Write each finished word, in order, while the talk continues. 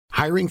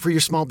Hiring for your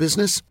small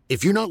business?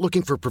 If you're not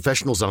looking for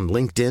professionals on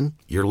LinkedIn,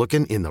 you're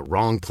looking in the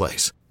wrong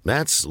place.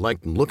 That's like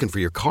looking for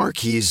your car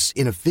keys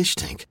in a fish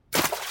tank.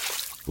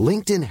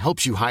 LinkedIn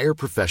helps you hire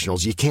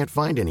professionals you can't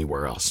find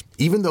anywhere else,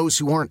 even those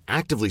who aren't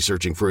actively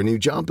searching for a new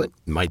job but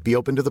might be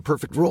open to the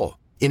perfect role.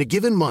 In a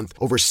given month,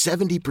 over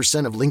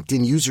 70% of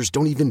LinkedIn users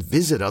don't even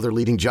visit other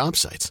leading job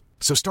sites.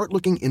 So start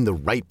looking in the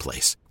right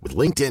place. With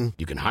LinkedIn,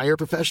 you can hire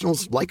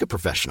professionals like a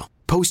professional.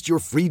 Post your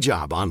free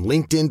job on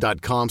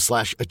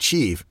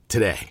linkedin.com/achieve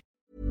today.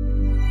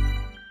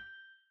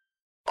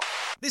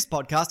 This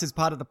podcast is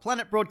part of the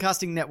Planet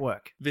Broadcasting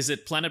Network.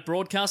 Visit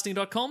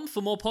planetbroadcasting.com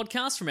for more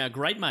podcasts from our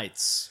great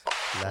mates.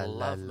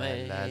 Love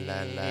me,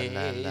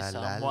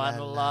 someone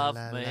love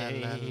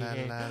me.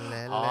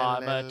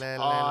 I'm a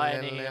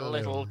tiny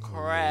little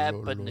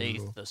crab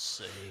beneath the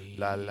sea.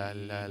 Love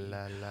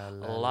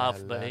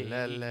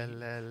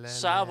me,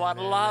 someone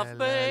love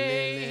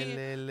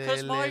me,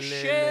 'cause my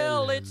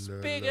shell, it's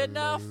big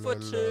enough for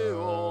 2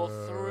 or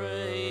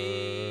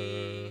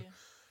 3.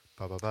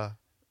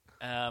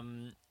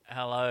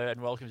 Hello and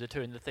welcome to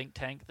Two in the Think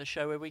Tank, the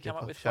show where we come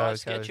up with 5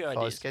 sketch ideas.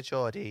 5 sketch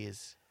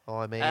ideas.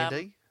 I'm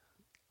Andy.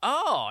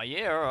 Oh,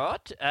 yeah, all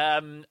right.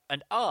 And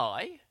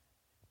I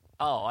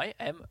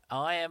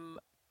am.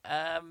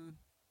 Are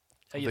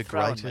you The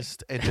throwing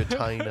greatest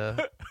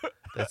entertainer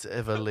that's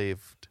ever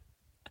lived.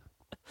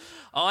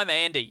 I'm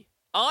Andy.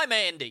 Oh,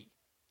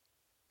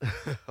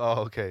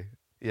 okay.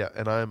 Yeah,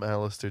 and I'm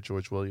Alistair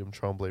George William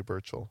Tremblay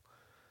Birchall,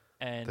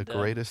 and the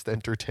greatest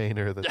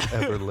entertainer that's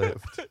ever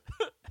lived.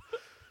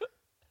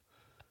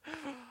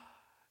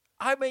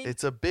 I mean,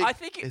 It's a big. I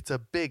think it's a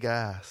big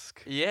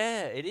ask.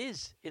 Yeah, it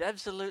is. It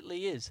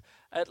absolutely is.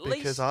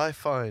 Because I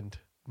find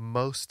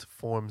most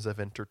forms of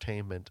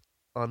entertainment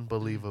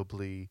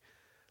unbelievably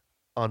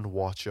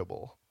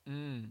unwatchable.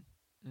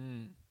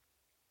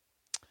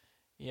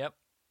 Yep.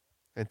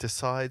 And to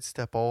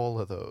sidestep all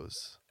of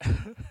those,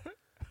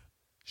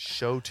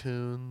 show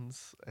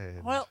tunes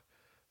and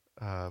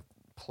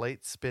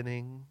plate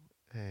spinning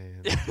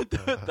and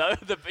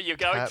you're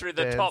going tap through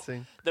the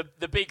dancing.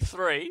 the big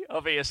 3,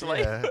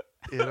 obviously.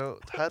 Yeah,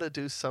 how to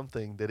do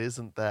something that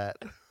isn't that.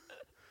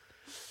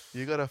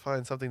 You got to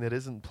find something that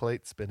isn't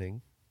plate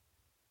spinning.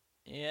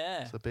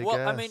 Yeah. It's a big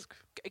ask.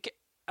 I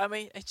I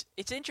mean,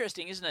 it's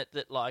interesting, isn't it,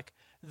 that like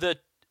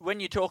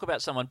when you talk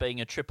about someone being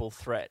a triple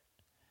threat,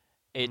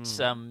 it's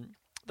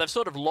they've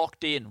sort of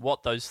locked in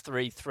what those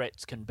 3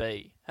 threats can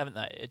be, haven't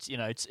they? It's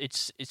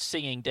it's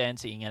singing,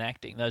 dancing, and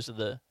acting. Those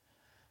are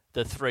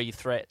the 3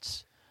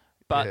 threats.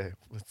 But yeah,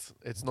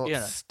 it's not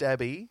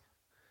stabby,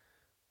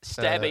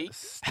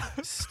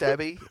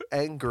 stabby,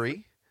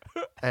 angry,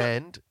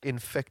 and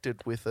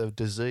infected with a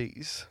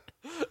disease,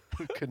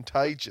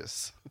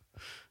 contagious.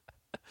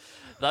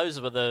 Those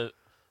were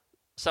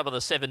some of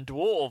the 7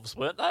 dwarves,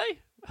 weren't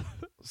they?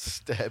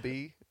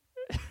 Stabby,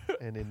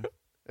 and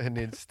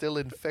still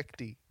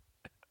infecty.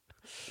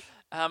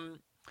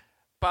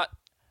 But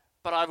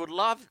I would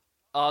love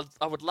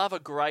a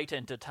great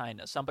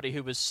entertainer, somebody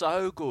who was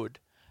so good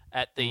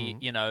at the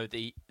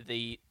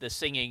the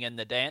singing and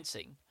the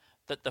dancing,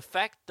 that the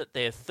fact that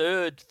their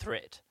 3rd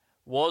threat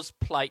was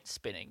plate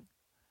spinning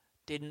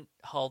didn't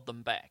hold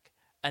them back,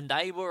 and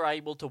they were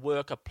able to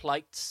work a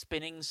plate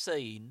spinning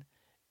scene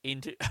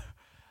into.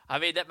 I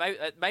mean, that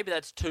maybe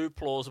that's too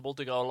plausible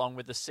to go along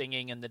with the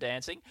singing and the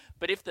dancing,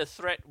 but if the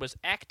threat was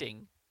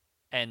acting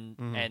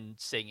and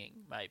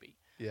singing, maybe.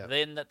 Yeah.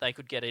 Then that they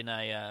could get in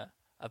a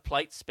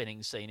plate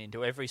spinning scene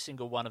into every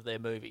single one of their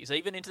movies,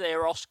 even into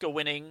their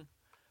Oscar-winning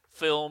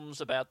films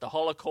about the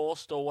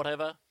Holocaust or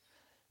whatever.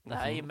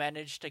 They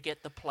managed to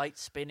get the plate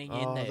spinning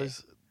in there.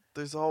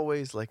 There's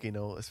always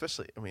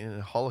especially in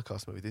a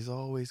Holocaust movie, there's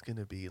always going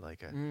to be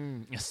like a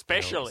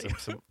especially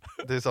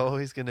there's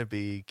always going to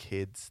be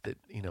kids that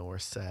are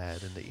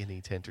sad and that you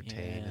need to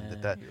entertain,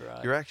 and that you're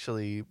right. you're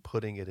actually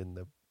putting it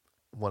in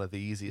one of the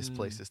easiest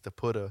places to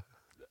put a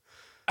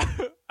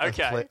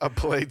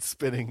plate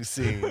spinning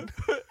scene.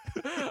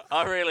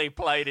 I really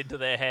played into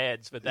their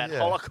heads with that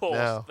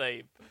Holocaust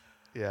theme.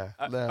 Yeah.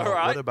 All Now,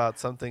 right. what about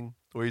something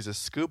where he's a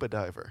scuba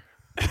diver?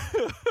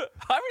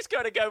 I was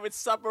going to go with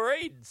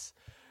submarines.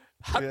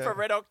 Hunt for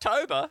Red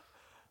October.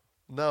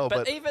 No,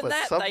 but they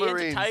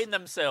entertain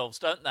themselves,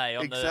 don't they?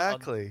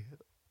 Exactly.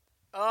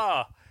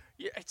 I'm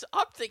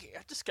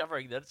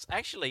discovering that it's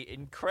actually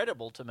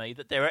incredible to me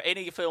that there are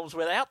any films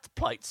without the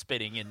plate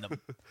spinning in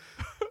them.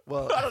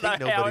 Well, I don't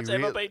know how it's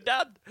ever been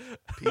done.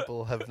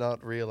 People have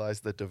not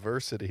realized the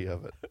diversity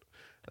of it.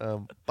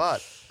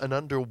 But an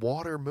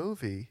underwater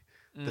movie,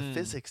 the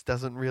physics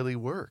doesn't really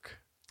work.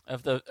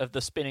 Of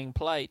the spinning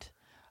plate.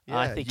 Yeah,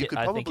 I think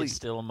it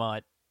still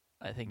might.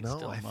 I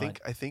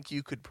think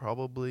you could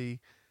probably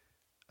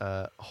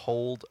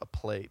hold a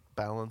plate,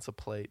 balance a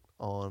plate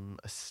on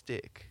a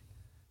stick,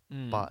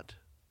 and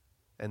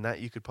that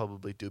you could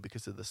probably do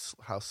because of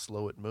how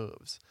slow it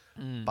moves.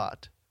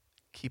 But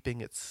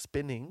keeping it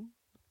spinning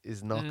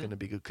is not going to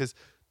be good, because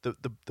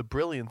the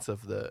brilliance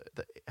of the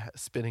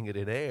spinning it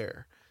in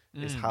air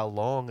is how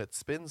long it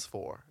spins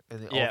for,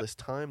 and all this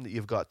time that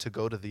you've got to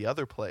go to the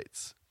other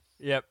plates.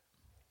 Yep.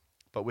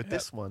 But with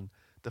this one,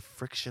 the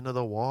friction of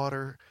the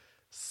water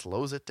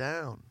slows it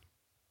down.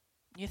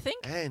 You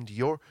think? And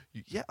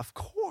yeah, of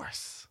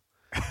course.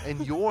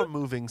 And you're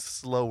moving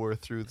slower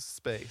through the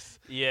space.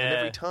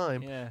 Yeah.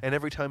 And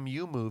every time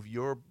you move,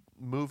 you're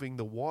moving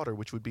the water,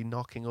 which would be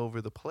knocking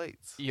over the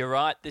plates. You're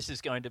right. This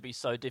is going to be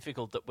so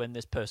difficult that when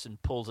this person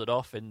pulls it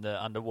off in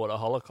the Underwater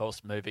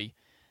Holocaust movie,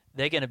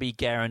 they're going to be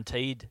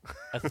guaranteed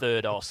a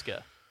third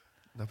Oscar.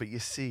 No, but you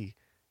see,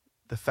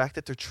 the fact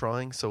that they're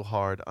trying so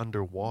hard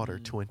underwater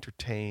to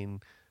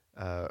entertain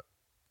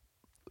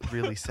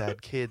really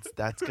sad kids,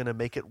 that's going to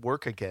make it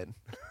work again.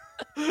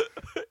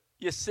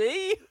 You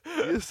see?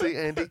 You see,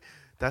 Andy?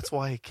 That's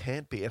why it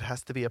can't be. It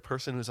has to be a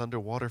person who's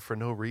underwater for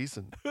no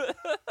reason.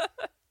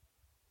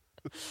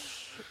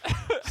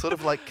 Sort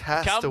of like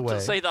Castaway. Come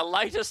to see the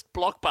latest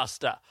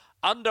blockbuster,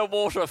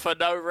 Underwater for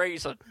No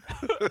Reason.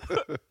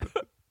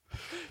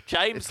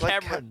 James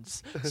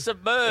Cameron's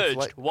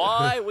Submerged.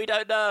 Why? We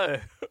don't know.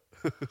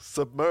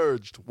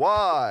 Submerged.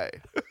 Why?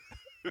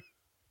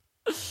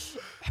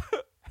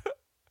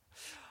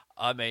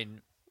 I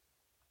mean,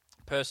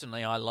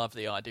 personally, I love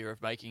the idea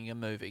of making a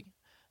movie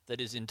that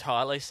is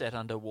entirely set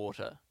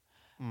underwater,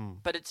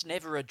 but it's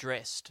never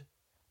addressed,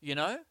 you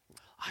know?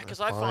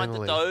 Because I find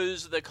that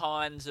those are the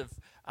kinds of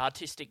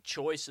artistic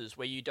choices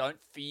where you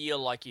don't feel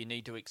like you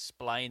need to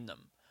explain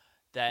them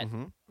that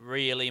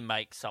really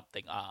make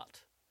something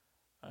art.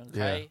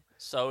 Okay? Yeah.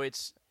 So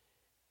it's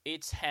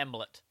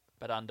Hamlet,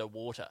 but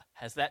underwater.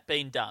 Has that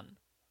been done?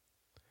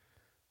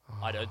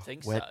 I don't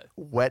think so.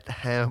 Wet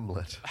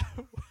Hamlet.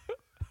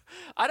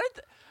 I don't.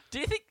 Do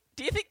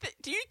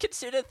you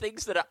consider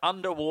things that are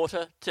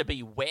underwater to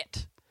be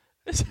wet?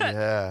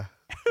 Yeah,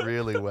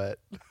 really wet.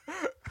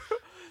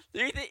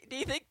 Do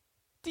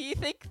you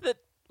think that,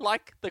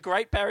 like, the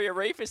Great Barrier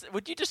Reef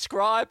would you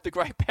describe the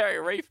Great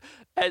Barrier Reef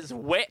as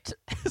wet?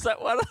 Is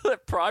that one of the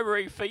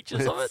primary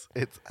features of it?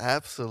 It's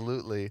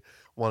absolutely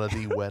one of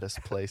the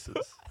wettest places.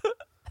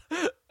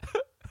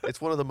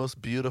 It's one of the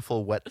most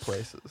beautiful wet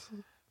places.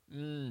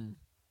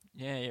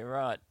 Yeah, you're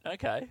right.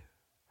 Okay.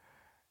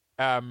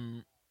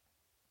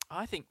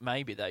 I think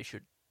maybe they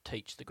should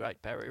teach the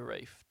Great Barrier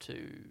Reef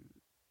to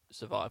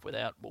survive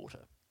without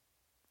water.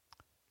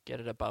 Get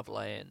it above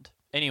land.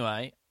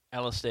 Anyway,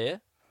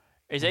 Alistair,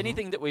 is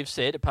anything that we've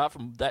said, apart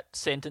from that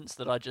sentence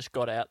that I just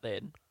got out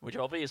then, which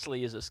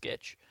obviously is a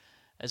sketch,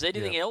 has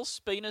anything else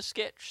been a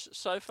sketch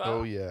so far?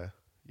 Oh, yeah.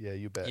 Yeah,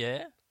 you bet.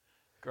 Yeah?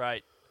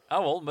 Great.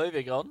 Oh, well,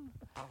 moving on.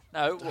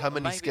 No, How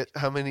many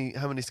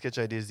sketch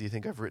ideas do you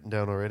think I've written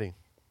down already?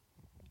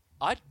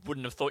 I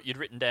wouldn't have thought you'd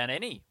written down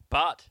any,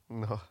 but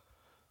No.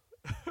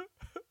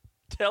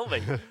 tell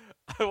me.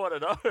 I want to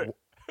know.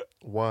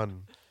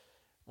 One.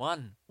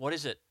 What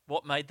is it?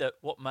 What made the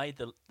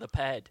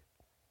pad?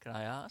 Can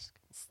I ask?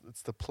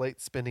 It's the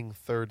plate spinning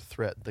third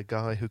threat, the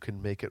guy who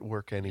can make it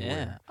work anywhere.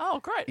 Yeah. Oh,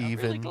 great. I'm really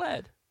Even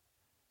glad.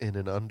 in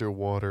an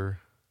underwater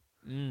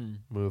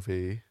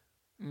movie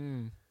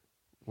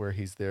where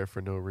he's there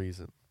for no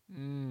reason.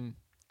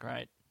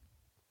 Great.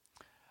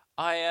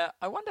 I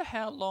wonder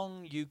how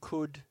long you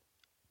could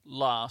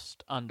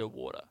last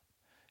underwater.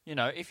 You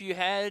know, if you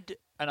had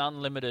an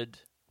unlimited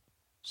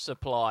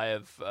supply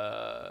of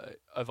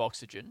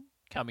oxygen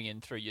coming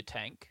in through your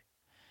tank,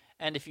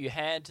 and if you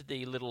had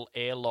the little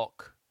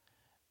airlock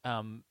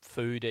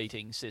food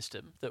eating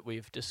system that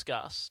we've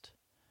discussed,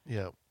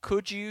 Yeah.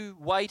 could you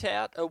wait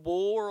out a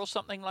war or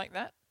something like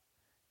that?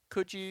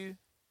 Could you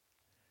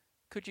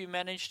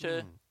manage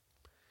to?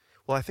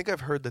 Well, I think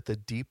I've heard that the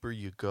deeper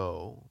you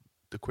go,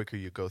 the quicker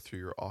you go through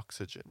your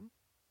oxygen.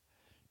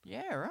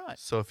 Yeah, right.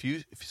 So if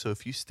you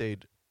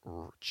stayed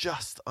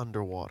just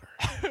underwater,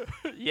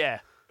 Yeah,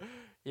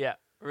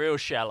 real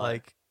shallow.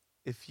 like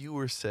if you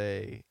were,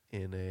 say,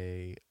 in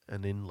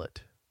an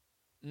inlet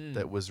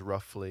that was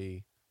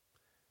roughly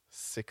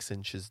 6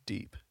 inches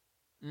deep,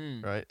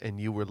 right, and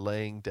you were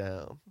laying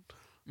down,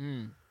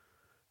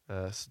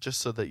 just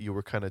so that you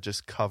were kind of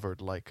just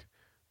covered like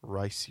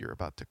rice you're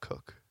about to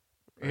cook.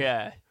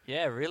 Right?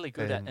 Yeah, really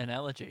good And-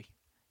 analogy.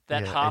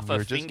 That yeah, half and a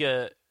you're just-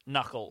 finger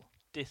knuckle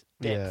depth.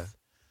 Yeah.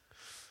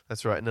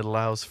 That's right, and it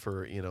allows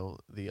for,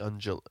 the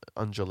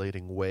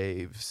undulating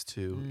waves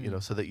to,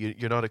 so that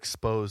you're not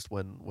exposed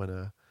when When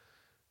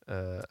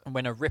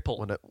a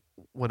ripple.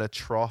 when a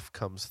trough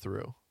comes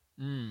through.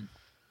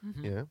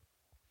 Yeah.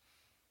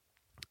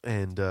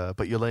 And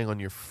but you're laying on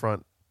your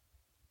front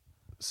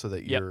so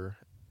that your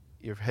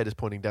head is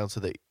pointing down,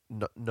 so that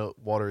no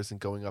water isn't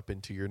going up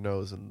into your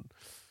nose and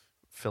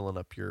filling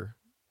up your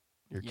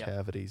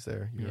cavities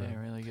there. Yeah,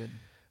 really good.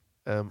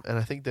 And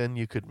I think then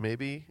you could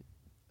maybe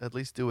at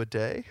least do a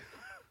day.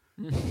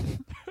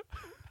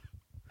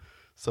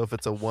 So if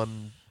it's a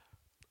one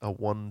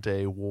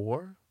day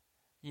war.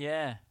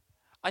 Yeah.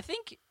 I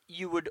think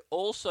you would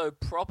also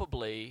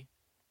probably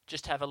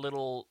just have a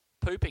little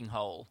pooping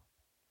hole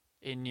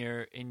in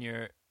your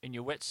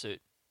wetsuit,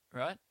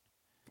 right?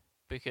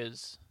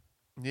 Because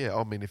Yeah,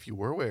 I mean, if you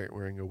were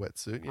wearing a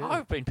wetsuit, yeah.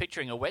 I've been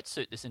picturing a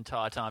wetsuit this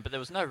entire time, but there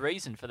was no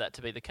reason for that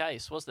to be the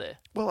case, was there?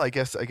 Well, I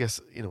guess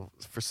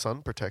for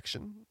sun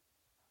protection.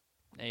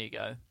 There you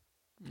go.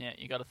 Yeah,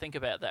 you got to think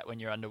about that when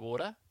you're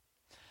underwater.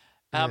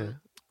 Yeah.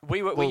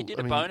 We Well, did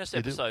I a mean, bonus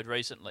they do- episode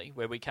recently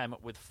where we came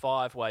up with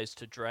 5 ways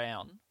to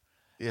drown.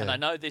 Yeah. And I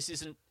know this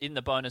isn't in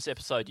the bonus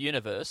episode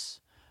universe,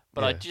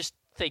 but I Yeah. just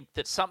think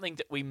that something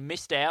that we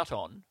missed out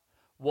on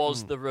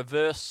was the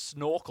reverse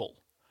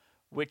snorkel,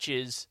 which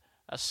is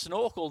a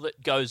snorkel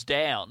that goes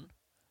down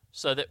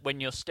so that when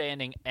you're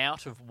standing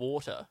out of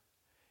water,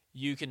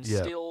 you can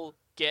Yeah. still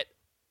get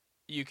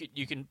you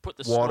can put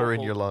the Water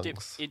in snorkel your dip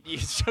lungs. you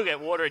still get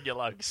water in your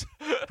lungs.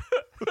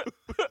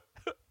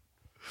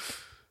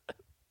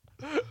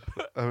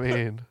 I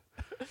mean,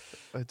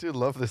 I do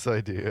love this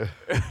idea.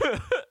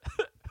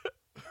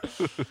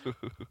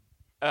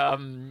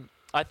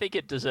 I think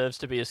it deserves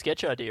to be a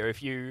sketch idea.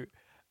 If you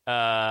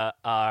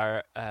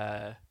are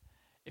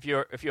if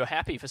you're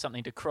happy for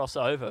something to cross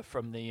over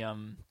from the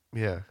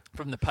Yeah.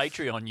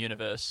 Patreon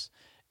universe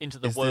into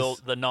the Is world,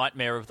 this- the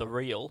nightmare of the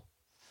real.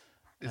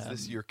 Is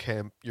this your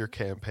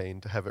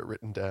campaign to have it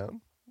written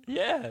down?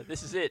 Yeah,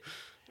 this is it.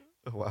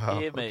 Wow.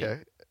 Hear me.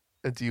 Okay.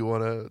 And do you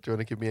wanna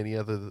give me any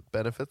other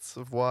benefits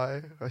of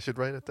why I should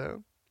write it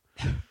down?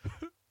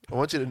 I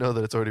want you to know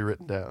that it's already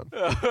written down.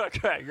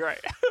 Okay, great.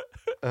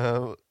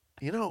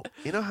 You know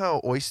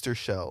how oyster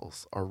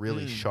shells are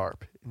really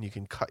sharp, and you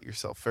can cut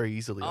yourself very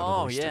easily on an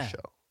Oh, oyster yeah.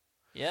 shell.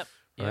 Yep.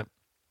 Right. Yep.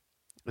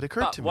 It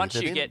occurred But to me once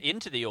that you get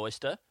into the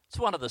oyster, it's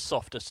one of the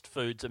softest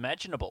foods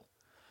imaginable.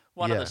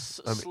 One of Yeah,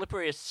 the I mean-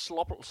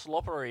 slipperiest,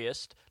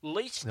 slopperiest,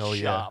 least Oh,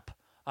 yeah. sharp,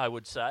 I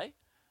would say,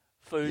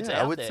 foods yeah,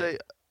 out I would there.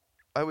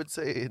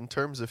 say in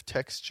terms of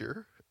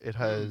texture, it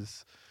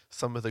has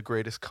some of the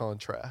greatest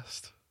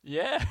contrast.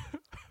 Yeah.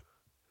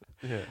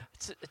 Yeah.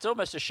 It's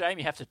almost a shame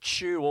you have to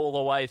chew all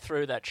the way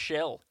through that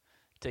shell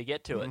to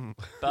get to it.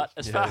 But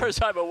as Yeah. far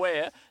as I'm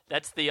aware,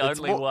 that's the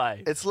only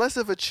way. It's less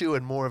of a chew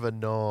and more of a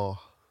gnaw.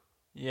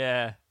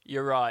 Yeah,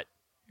 you're right.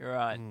 You're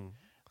right.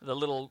 The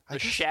I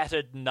guess-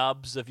 shattered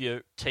nubs of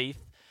your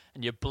teeth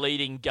and your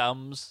bleeding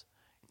gums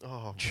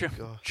Oh my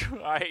god.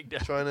 trying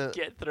Trying to-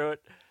 get through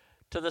it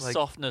to the like-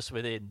 softness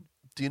within.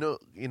 Do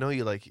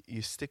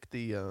you stick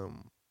the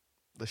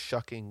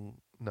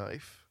shucking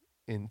knife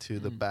into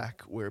the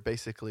back where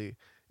basically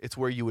it's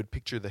where you would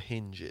picture the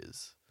hinge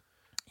is.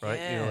 Right?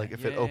 Yeah, Like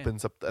if it yeah.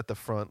 opens up at the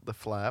front, the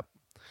flap,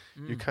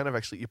 you Mm. kind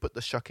of you put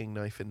the shucking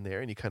knife in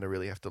there and you kind of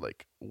really have to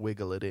like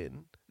wiggle it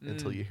in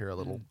until you hear a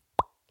little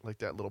like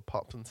that little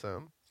popping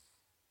sound.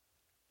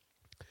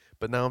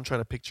 But now I'm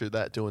trying to picture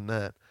doing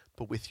that,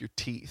 but with your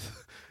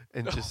teeth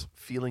and just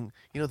feeling,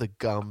 the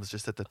gums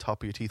just at the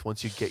top of your teeth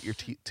once you get your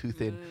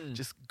tooth in,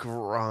 just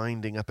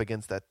grinding up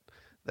against that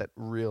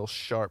real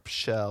sharp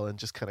shell and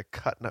just kind of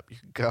cutting up your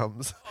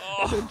gums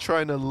and then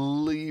trying to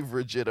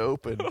leverage it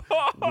open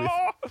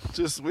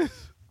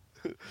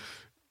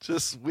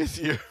with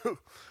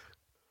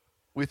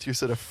your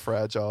sort of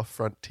fragile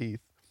front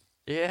teeth.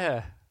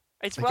 Yeah,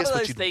 it's I one guess of what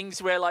those you'd-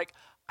 things where, like,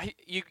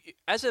 you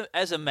as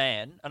a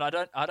man, and I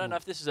don't know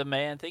if this is a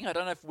man thing. I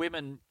don't know if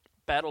women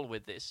battle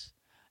with this.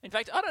 In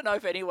fact, I don't know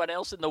if anyone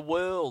else in the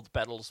world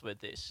battles with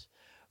this.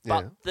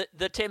 But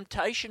the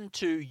temptation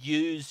to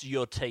use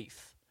your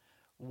teeth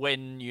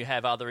when you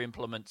have other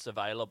implements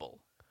available,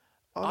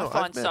 Oh, I no,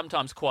 find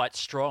sometimes quite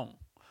strong.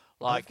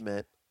 Like,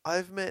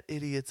 I've met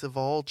idiots of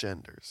all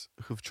genders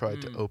who've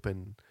tried to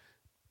open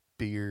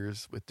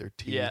beers with their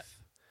teeth. Yeah.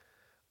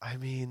 I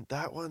mean,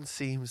 that one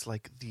seems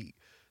like the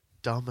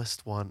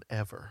dumbest one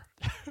ever.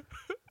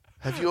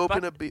 Have you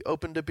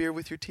opened a beer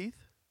with your teeth?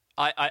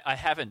 I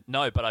haven't,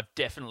 no, but I've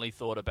definitely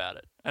thought about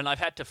it, and I've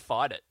had to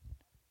fight it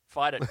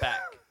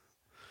back.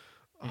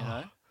 You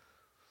know,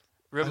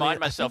 remind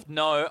myself,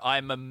 no,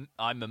 I'm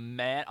a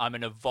man. I'm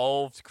an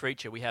evolved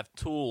creature. We have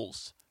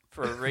tools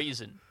for a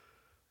reason.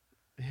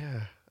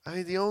 Yeah. I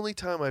mean, the only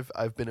time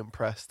I've been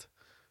impressed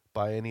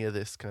by any of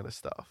this kind of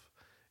stuff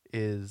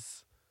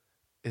is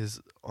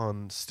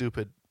on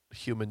stupid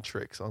human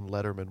tricks on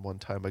Letterman. One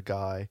time, a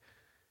guy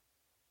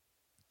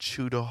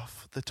chewed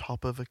off the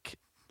top of a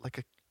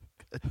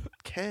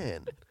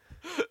can.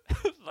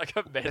 Like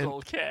a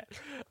metal can,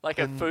 like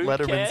a And food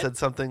Letterman can. said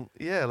something,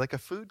 like a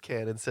food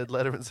can, and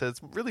Letterman said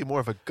it's really more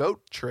of a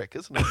goat trick,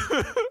 isn't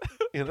it?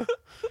 you know.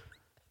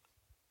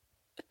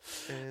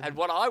 And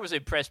what I was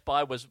impressed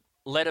by was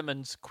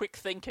Letterman's quick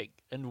thinking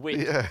and wit,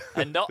 Yeah.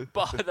 and not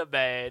by the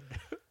man.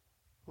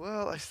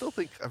 Well, I still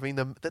think. I mean,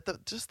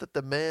 that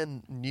the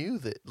man knew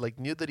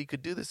that he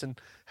could do this and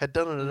had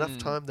done it enough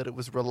time that it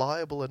was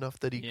reliable enough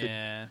that he could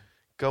Yeah,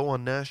 go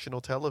on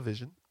national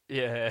television.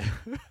 yeah.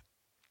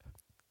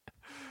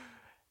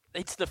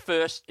 It's the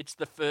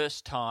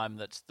first time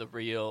that's the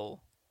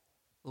real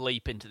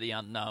leap into the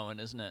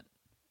unknown, isn't it?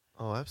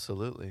 Oh,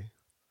 absolutely.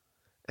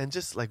 And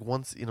just like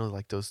once,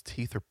 like those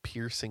teeth are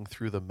piercing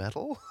through the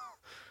metal,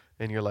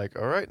 and you're like,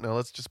 all right, now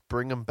let's just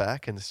bring them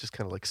back, and it's just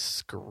kind of like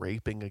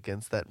scraping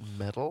against that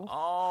metal.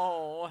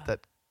 Oh, That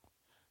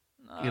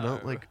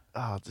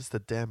no. just the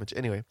damage.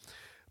 Anyway,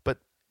 but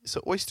so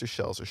oyster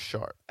shells are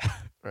sharp,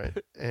 right?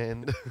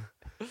 And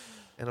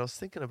I was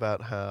thinking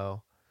about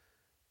how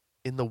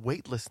in the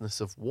weightlessness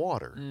of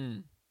water,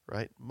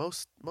 right?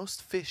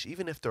 Most fish,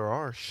 even if there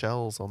are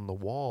shells on the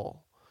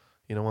wall,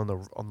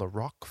 on the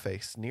rock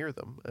face near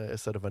them,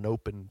 instead of an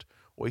opened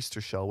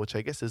oyster shell, which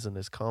I guess isn't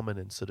as common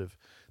in sort of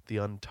the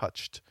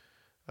untouched,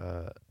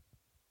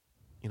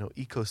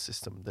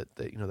 ecosystem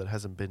that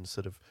hasn't been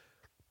sort of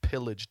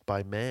pillaged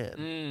by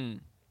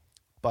man.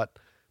 But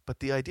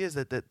the idea is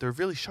that they're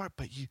really sharp,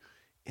 but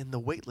in the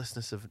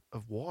weightlessness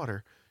of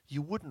water,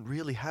 you wouldn't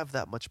really have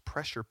that much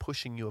pressure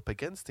pushing you up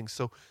against things.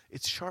 So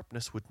its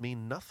sharpness would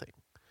mean nothing.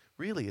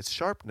 Really, its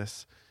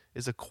sharpness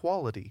is a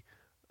quality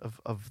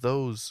of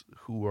those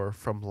who are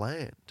from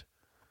land.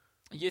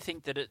 You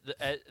think that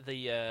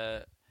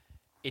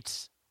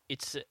it's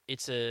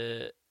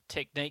a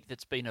technique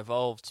that's been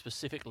evolved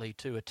specifically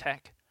to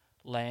attack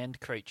land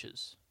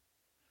creatures?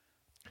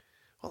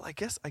 Well, I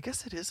guess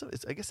it is.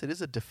 I guess it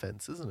is a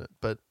defense, isn't it?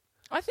 But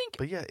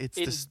yeah,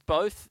 it's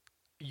both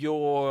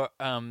your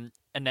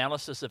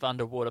analysis of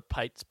underwater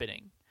plate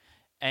spinning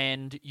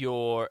and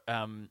your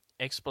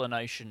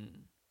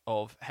explanation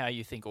of how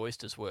you think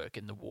oysters work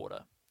in the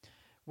water.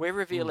 We're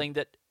revealing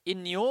that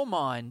in your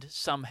mind,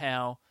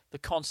 somehow, the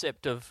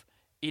concept of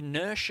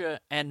inertia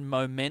and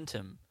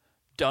momentum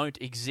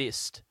don't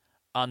exist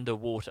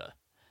underwater.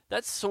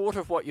 That's sort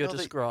of what you're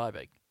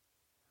describing.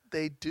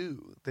 They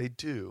do.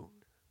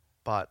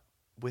 But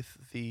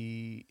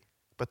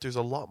there's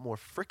a lot more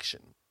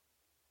friction.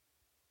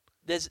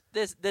 There's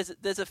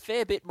a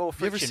fair bit more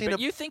friction. But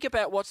you think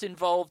about what's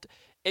involved.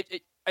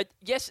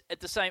 Yes, at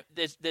the same,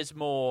 there's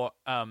more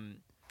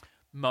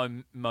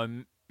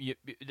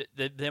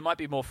there might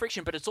be more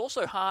friction, but it's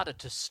also harder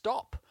to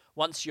stop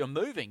once you're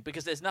moving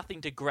because there's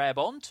nothing to grab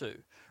onto,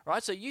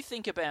 right? So you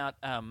think about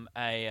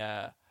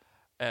a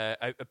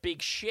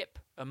big ship,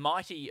 a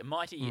mighty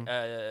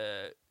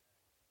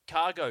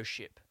cargo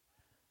ship.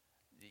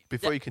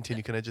 Before you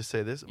continue, can I just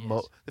say this?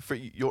 Yes. For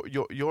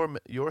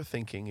your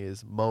thinking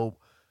is mo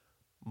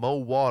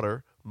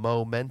water,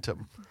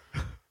 momentum.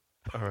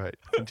 All right,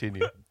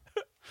 continue.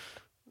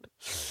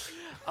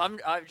 I'm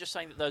just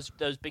saying that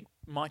those big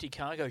mighty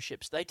cargo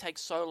ships, they take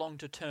so long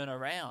to turn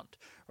around,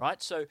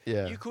 right? So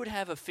you could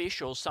have a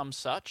fish or some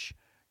such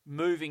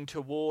moving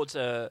towards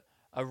a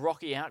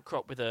rocky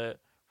outcrop with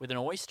an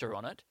oyster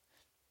on it,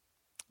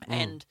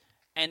 and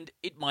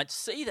it might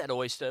see that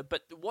oyster,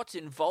 but what's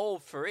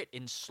involved for it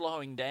in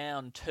slowing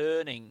down,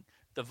 turning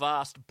the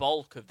vast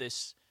bulk of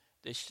this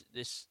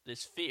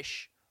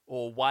fish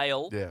or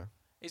whale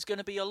is going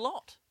to be a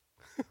lot.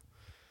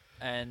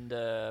 And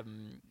I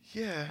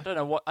don't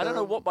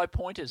know what my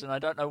point is, and I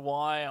don't know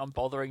why I'm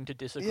bothering to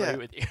disagree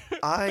with you.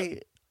 I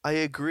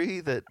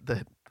agree that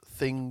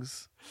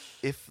things,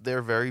 if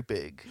they're very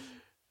big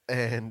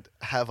and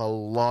have a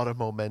lot of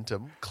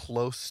momentum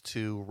close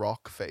to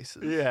rock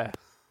faces,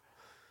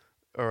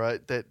 all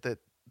right, that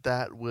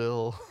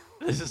will.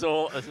 This is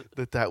all.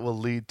 That will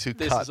lead to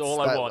this cuts. This is all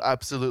I want.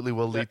 Absolutely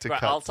will lead to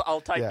cuts. I'll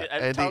take it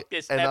and take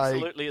this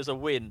absolutely as a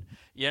win.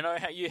 You know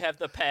how you have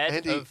the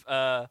pad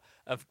of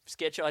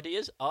sketch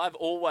ideas? I've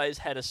always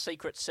had a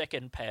secret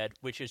second pad,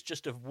 which is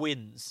just of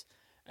wins,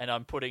 and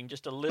I'm putting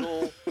just a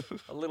little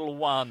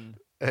one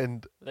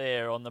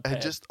there on the pad.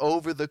 And just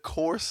over the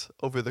course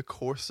of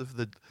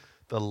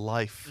the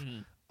life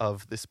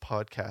of this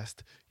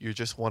podcast, you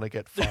just want to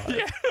get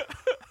 5.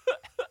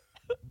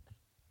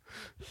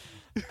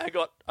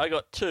 I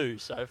got 2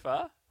 so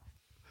far.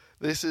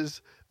 This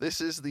is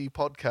the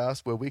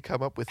podcast where we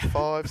come up with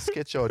 5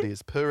 sketch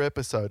ideas per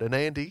episode, and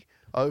Andy,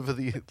 over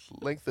the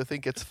length, I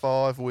think it's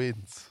 5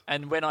 wins.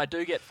 And when I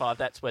do get 5,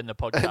 that's when the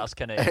podcast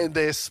can end. And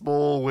they're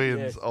small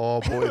wins. Yes. Oh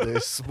boy,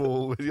 they're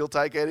small. You'll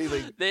take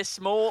anything. They're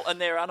small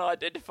and they're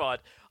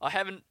unidentified. I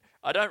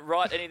don't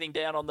write anything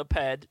down on the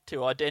pad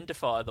to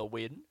identify the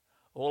win.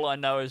 All I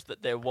know is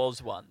that there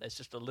was one. There's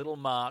just a little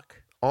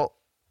mark.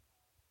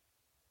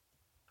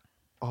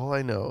 All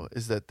I know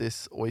is that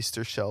this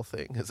oyster shell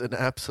thing is an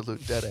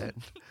absolute dead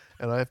end,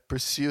 and I've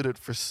pursued it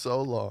for so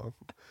long.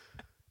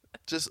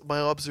 Just my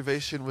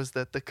observation was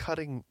that the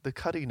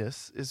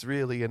cuttiness is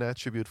really an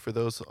attribute for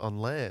those on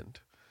land.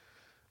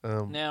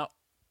 Now,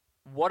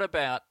 what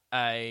about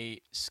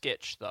a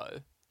sketch though?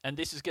 And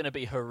this is going to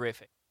be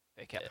horrific.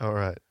 Okay. All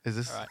right. Is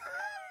this all right?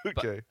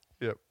 okay?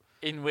 Yep.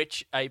 In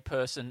which a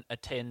person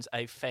attends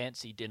a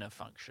fancy dinner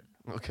function.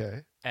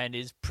 Okay. And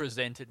is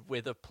presented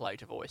with a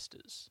plate of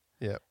oysters.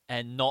 Yeah.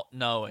 And not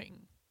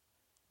knowing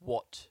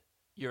what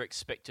you're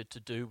expected to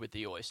do with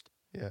the oyster.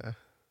 Yeah.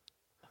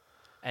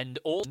 And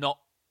also not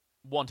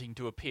wanting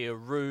to appear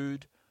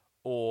rude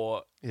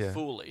or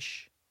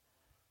foolish,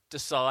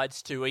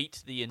 decides to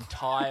eat the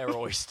entire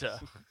oyster,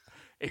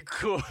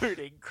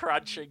 including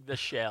crunching the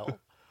shell,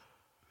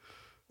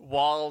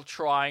 while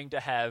trying to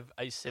have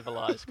a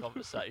civilized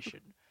conversation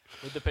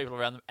with the people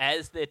around them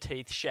as their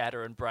teeth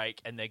shatter and break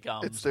and their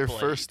gums It's their bleed.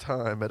 first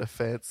time at a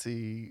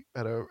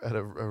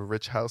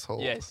rich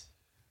household. Yes.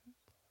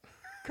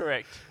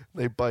 Correct.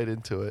 They bite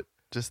into it.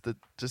 Just the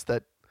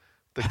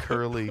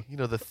curly,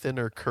 the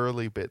thinner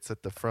curly bits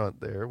at the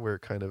front there where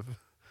it kind of,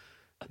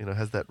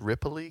 has that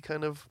ripply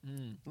kind of,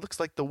 looks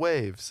like the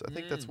waves. I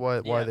think that's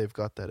why they've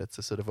got that. It's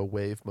a sort of a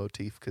wave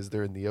motif because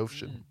they're in the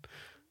ocean.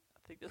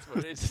 think that's what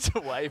it is. It's a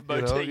wave You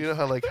motif. know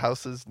how like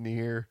houses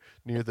near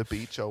the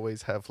beach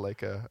always have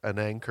like an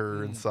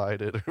anchor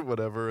inside it or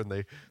whatever, and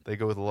they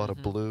go with a lot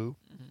of blue.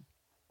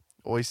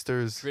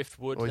 Oysters,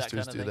 Driftwood, that oysters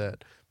kind of do thing.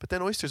 that. But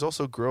then oysters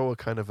also grow a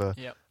kind of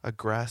Yep. a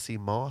grassy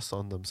moss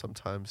on them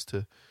sometimes.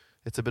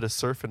 It's a bit of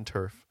surf and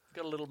turf.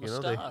 Got a little You know,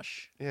 they-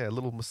 moustache. Yeah, a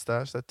little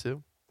mustache, that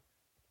too.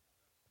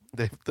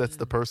 That's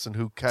the person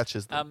who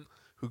catches them, Um,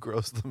 who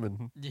grows them.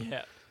 And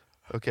yeah.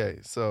 okay,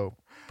 so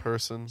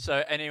person.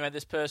 So anyway,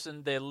 this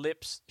person, their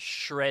lips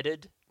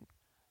shredded,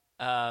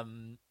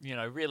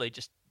 really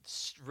just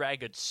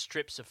ragged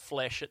strips of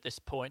flesh at this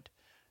point,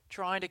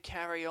 trying to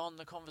carry on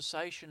the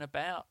conversation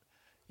about,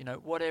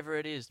 whatever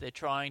it is. They're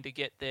trying to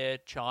get their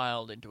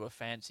child into a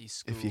fancy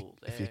school.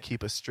 If you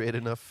keep a straight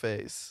enough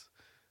face,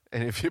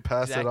 and if you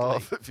pass Exactly.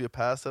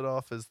 it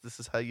off as this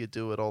is how you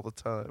do it all the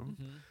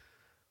time,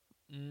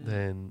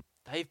 then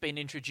They've been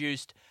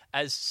introduced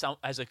as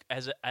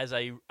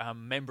a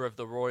member of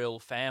the royal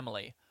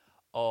family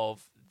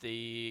of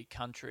the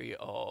country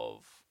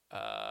of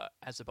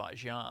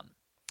Azerbaijan,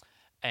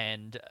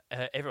 and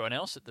everyone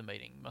else at the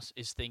meeting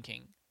is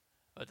thinking,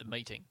 at the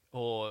meeting,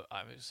 or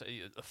I would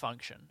say the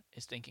function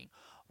is thinking,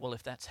 well,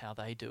 if that's how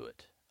they do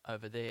it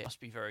over there, it must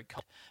be very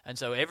cold. And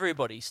so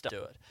everybody starts to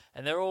do it,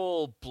 and they're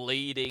all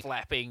bleeding,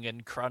 flapping,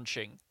 and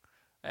crunching.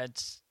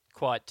 It's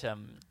quite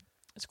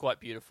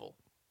beautiful.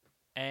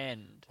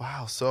 And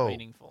wow, so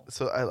meaningful.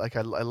 So I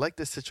like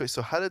this situation.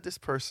 So how did this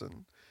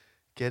person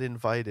get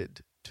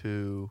invited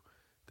to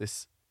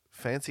this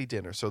fancy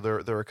dinner? So they're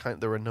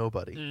a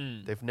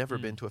nobody. They've never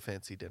been to a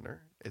fancy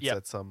dinner. It's Yep.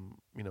 at some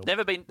They've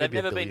maybe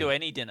never a been to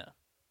any dinner.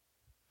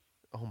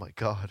 Oh my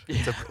god!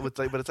 It's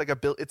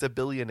a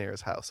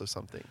billionaire's house or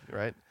something,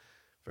 right?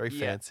 Very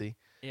Yeah. fancy,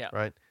 Yeah.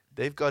 right?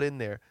 They've got in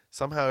there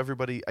somehow.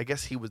 Everybody, I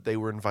guess they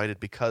were invited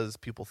because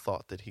people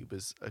thought that he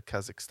was a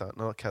Kazakhstan.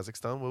 Not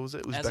Kazakhstan. What was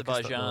it?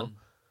 Azerbaijan.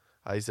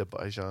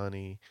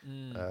 Azerbaijani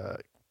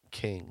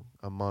king,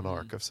 a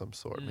monarch of some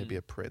sort, maybe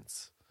a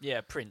prince.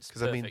 Yeah, Prince.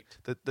 Because I mean,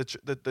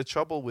 Perfect. the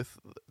trouble with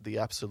the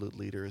absolute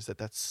leader is that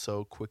that's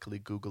so quickly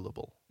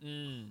Googleable.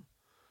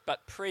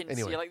 But Prince,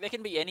 Anyway. there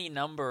can be any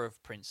number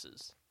of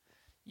princes.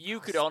 You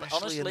could Especially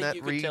honestly, in that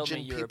you could tell me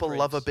region, you're people a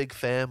love a prince. big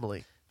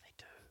family,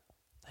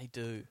 They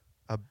do.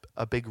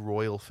 a big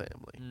royal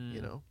family.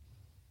 You know,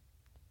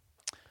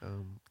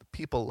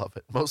 people love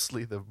it.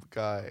 Mostly the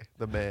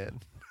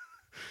man,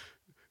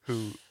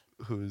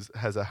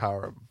 has a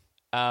harem.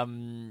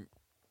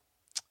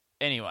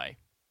 Anyway,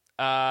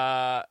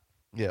 Yeah.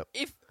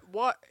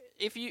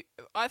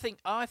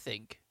 I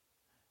think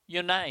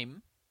your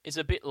name is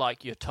a bit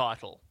like your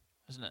title,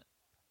 isn't it?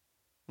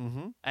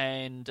 Mm-hmm.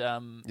 And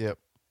Yep.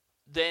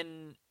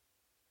 then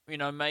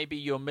maybe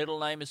your middle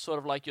name is sort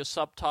of like your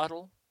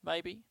subtitle,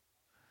 maybe,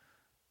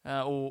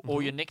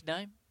 or your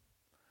nickname.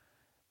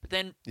 But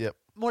then Yep.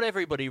 what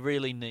everybody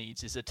really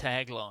needs is a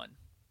tagline.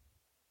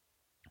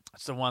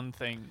 That's the one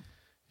thing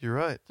You're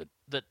right. that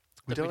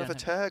We don't have a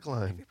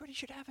tagline. Everybody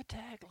should have a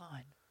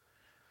tagline.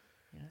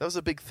 That was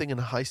a big thing in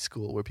high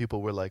school where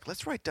people were like,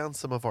 "Let's write down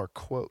some of our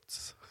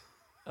quotes."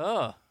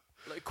 Oh,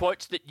 like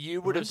quotes that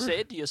you would have Remember?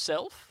 said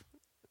yourself.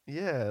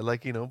 Yeah,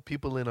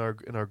 people in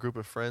our group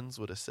of friends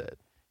would have said.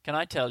 Can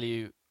I tell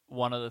you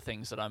one of the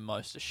things that I'm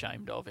most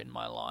ashamed of in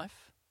my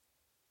life?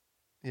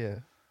 Yeah.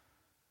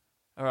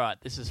 All right,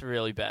 this is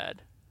really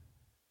bad.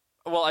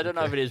 Well, I don't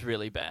know if it is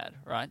really bad,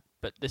 right?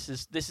 But this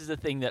is the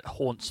thing that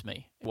haunts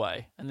me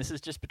way, and this is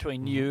just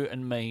between you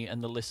and me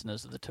and the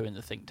listeners of the Two in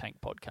the Think Tank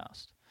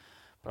podcast.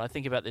 But I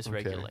think about this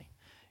regularly.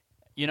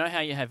 You know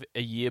how you have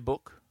a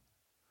yearbook,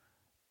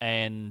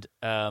 and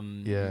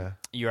Yeah.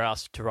 you're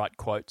asked to write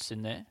quotes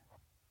in there,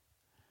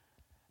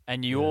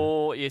 and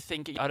you're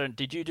thinking,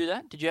 did you do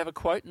that? Did you have a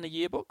quote in the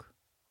yearbook?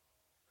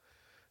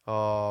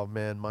 Oh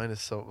man, mine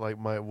is so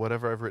my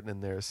whatever I've written in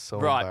there is so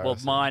Right. Well,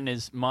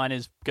 embarrassing. mine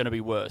is going to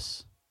be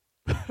worse.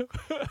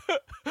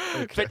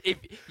 But if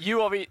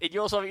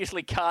yours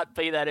obviously can't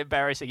be that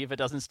embarrassing if it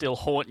doesn't still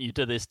haunt you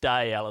to this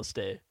day,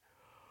 Alistair.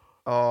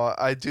 Oh,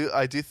 I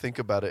do think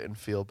about it and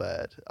feel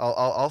bad.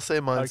 I'll say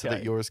mine so that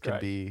Okay, yours can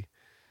great. be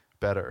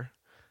better.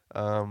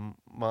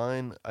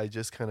 Mine, I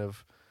just kind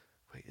of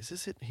wait. Is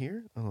this it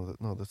here? Oh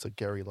no, that's a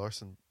Gary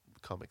Larson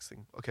comics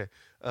thing. Okay.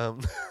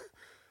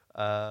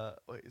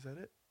 Wait, is that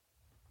it?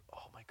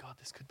 Oh my God,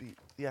 this could be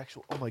the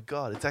actual. Oh my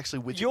God, it's actually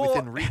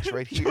within reach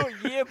right here.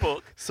 Your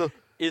yearbook So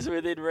is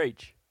within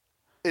reach.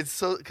 it's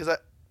so because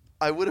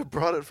I would have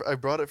brought it. I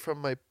brought it from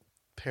my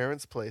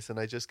parents' place, and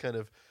I just kind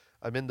of.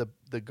 I'm in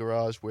the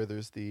garage where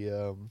there's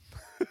the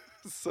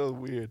so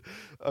weird.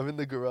 I'm in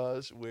the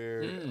garage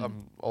where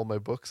all my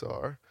books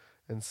are,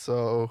 and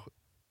so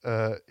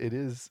it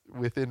is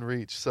within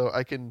reach. So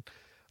I can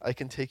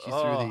take you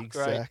through the great.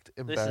 exact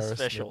This embarrassment is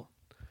special.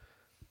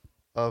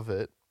 of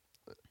it.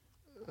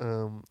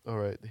 All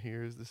right,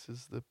 this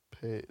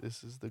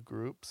is the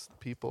groups,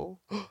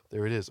 people.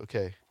 There it is.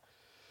 Okay.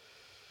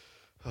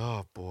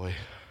 Oh boy.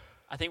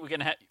 I think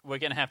we're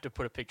gonna have to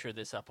put a picture of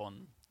this up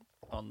on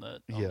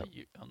the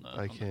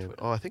I can. Twitter.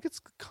 Oh, I think it's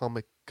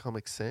Comic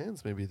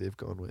Sans. Maybe they've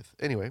gone with.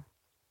 Anyway,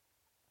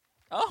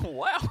 Oh,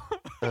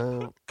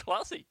 wow.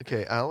 Classy.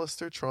 Okay,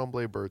 Alistair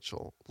Tremblay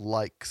Birchall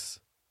likes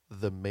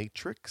The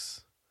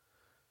Matrix,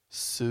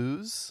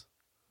 Suze,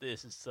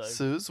 This is so...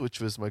 Suze,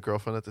 which was my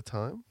girlfriend at the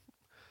time,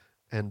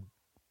 and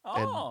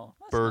Oh,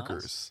 that's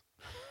burgers.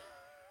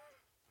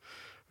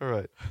 All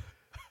right.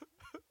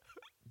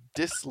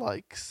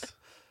 Dislikes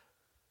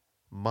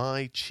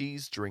my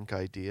cheese drink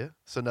idea.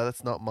 So now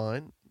that's not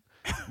mine.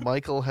 My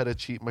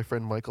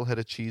friend Michael had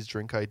a cheese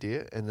drink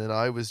idea, and then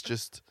I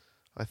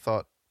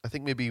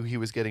think maybe he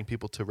was getting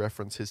people to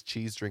reference his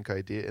cheese drink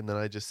idea, and then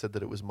I just said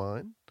that it was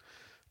mine.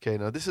 Okay,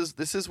 now this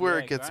is where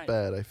Yeah, it gets great.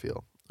 bad, I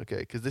feel. Okay,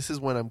 because this is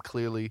when I'm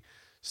clearly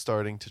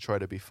starting to try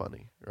to be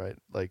funny, right?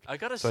 Like I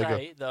gotta so I go,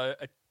 say, though,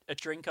 a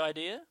drink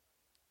idea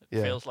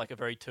Yeah. feels like a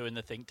very Two in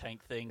the Think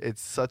Tank thing.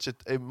 it's such a.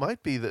 It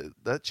might be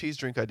that cheese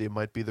drink idea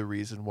might be the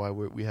reason why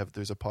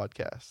there's a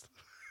podcast.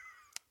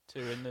 Two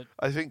in the...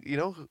 I think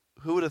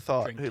who would have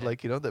thought Drink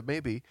tank. that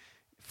maybe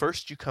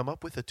first you come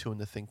up with a Two in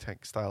the Think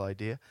Tank style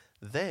idea,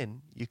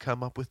 then you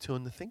come up with Two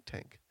in the Think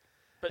Tank,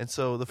 But- and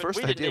so the but first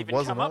we didn't idea even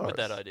wasn't come up ours. with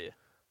that idea.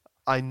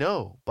 I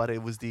know, but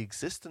it was the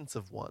existence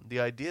of one, the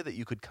idea that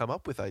you could come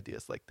up with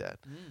ideas like that,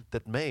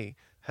 that may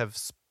have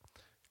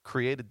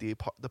created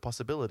the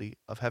possibility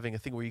of having a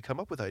thing where you come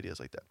up with ideas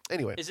like that.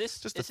 Anyway, Is this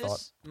just a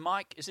thought.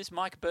 Mike? Is this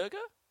Mike Berger?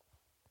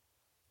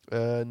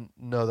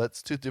 No,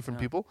 that's two different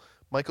No. people.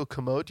 Michael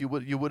Commode, you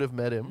would have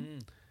met him,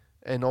 Mm.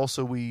 and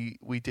also we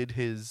did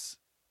his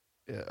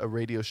a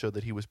radio show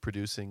that he was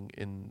producing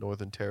in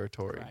Northern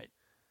Territory, Right.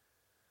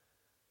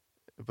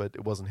 but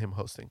it wasn't him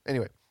hosting.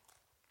 Anyway,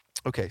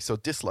 okay, so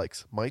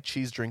dislikes my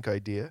cheese drink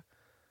idea,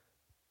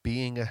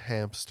 being a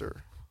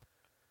hamster,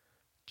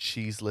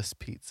 cheeseless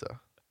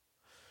pizza.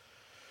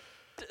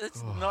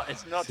 It's not.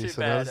 It's not See, too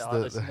so bad.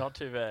 that's It's not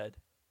too bad.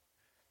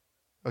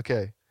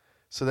 Okay,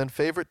 so then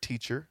favorite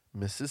teacher,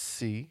 Mrs.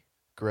 C,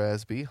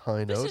 Grasby, This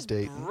Hino, is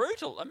Dayton.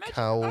 brutal. Imagine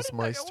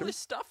Cowlsmeister. all this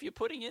stuff you're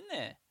putting in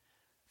there.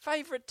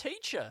 Favorite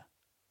teacher.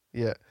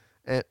 Yeah.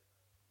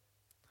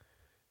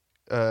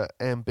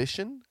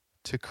 Ambition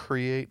to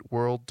create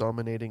world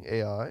dominating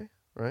AI,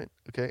 right?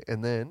 Okay.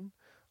 And then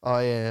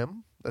I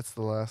am, that's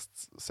the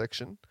last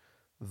section,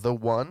 the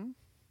one,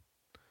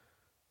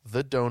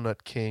 the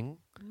donut king,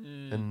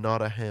 and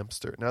not a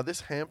hamster. Now,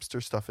 this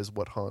hamster stuff is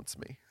what haunts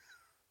me,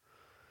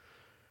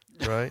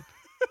 right?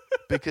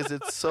 Because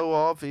it's so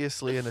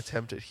obviously an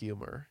attempt at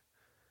humor,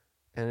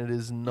 and it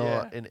is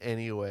not in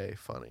any way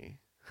funny.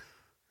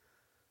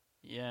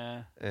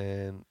 Yeah.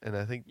 And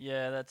I think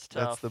Yeah, that's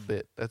tough.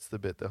 That's the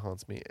bit that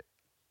haunts me.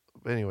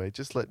 But anyway,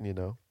 just letting you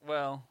know.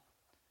 Well,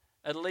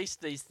 at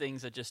least these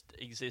things are just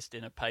exist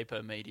in a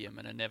paper medium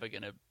and are never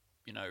going to,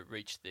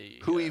 reach the...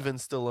 Who even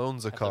still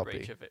owns a have the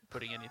reach copy? of it,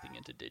 putting anything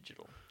into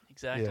digital.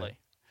 Exactly.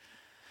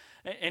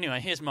 Anyway,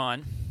 here's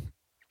mine.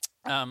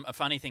 A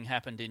funny thing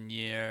happened in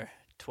year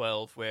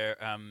 12 where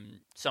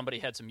somebody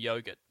had some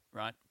yogurt,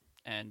 right?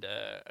 And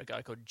a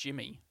guy called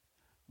Jimmy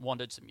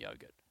wanted some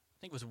yogurt. I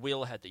think it was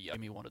Will had the yogurt.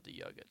 Jimmy wanted the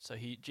yogurt. So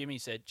Jimmy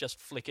said, just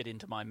flick it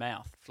into my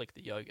mouth. Flick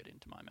the yogurt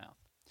into my mouth.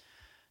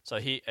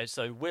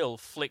 So Will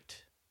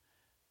flicked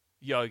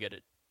yogurt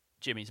at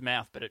Jimmy's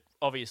mouth, but it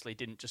obviously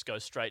didn't just go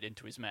straight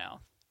into his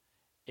mouth.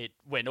 It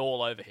went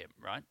all over him,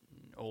 right?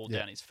 All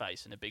down his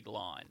face in a big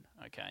line,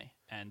 okay?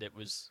 And it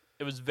was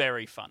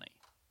very funny,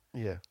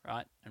 Yeah.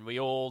 right? And we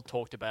all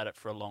talked about it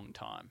for a long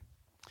time.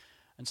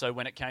 And so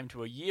when it came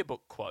to a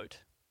yearbook quote,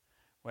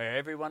 where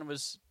everyone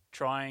was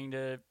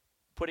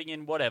putting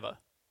in whatever,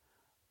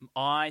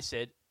 I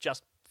said,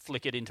 just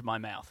flick it into my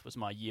mouth was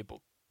my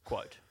yearbook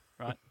quote,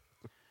 right?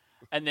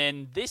 And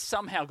then this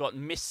somehow got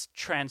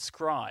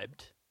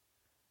mistranscribed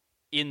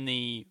in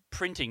the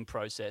printing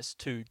process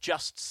to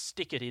just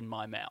stick it in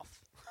my mouth.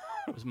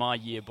 It was my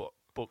yearbook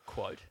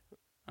quote.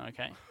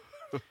 Okay.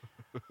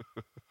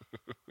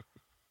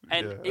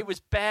 And it was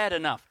bad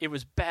enough. It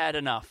was bad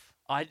enough.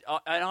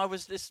 I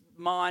was this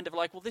mind of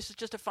like, well, this is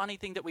just a funny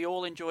thing that we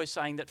all enjoy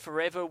saying that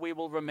forever we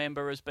will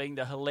remember as being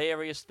the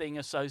hilarious thing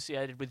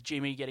associated with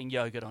Jimmy getting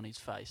yogurt on his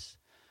face.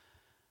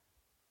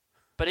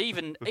 But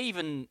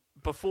even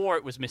before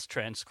it was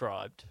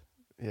mistranscribed,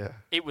 Yeah.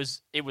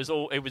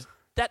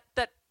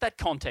 that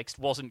context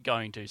wasn't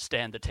going to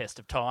stand the test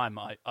of time,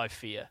 I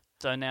fear.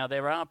 So now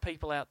there are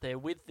people out there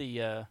with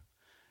the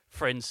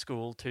Friends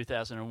School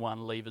 2001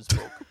 Leavers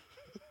book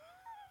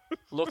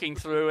looking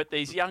through at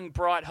these young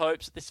bright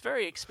hopes at this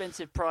very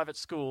expensive private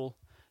school,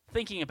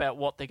 thinking about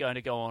what they're going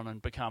to go on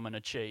and become and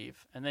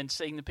achieve, and then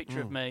seeing the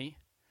picture of me,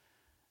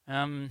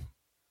 and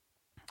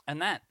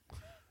that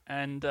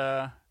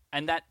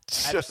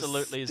Just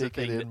absolutely is a stick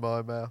it thing in that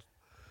my mouth.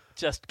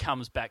 just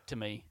comes back to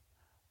me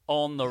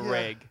on the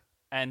reg,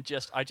 and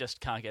I just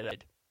can't get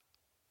it.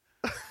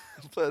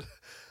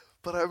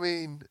 But I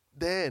mean,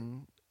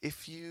 then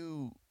if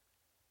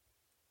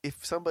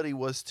somebody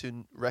was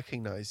to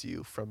recognize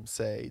you from,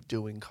 say,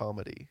 doing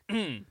comedy,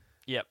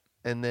 Yep.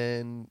 and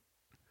then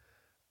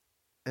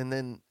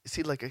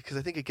see, like, because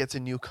I think it gets a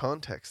new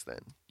context then.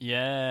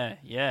 Yeah,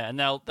 and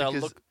they'll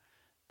Because-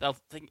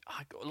 think,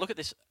 look at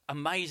this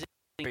amazing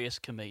serious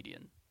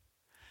comedian.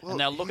 and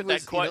they'll look at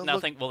that quote and they'll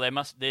think, well,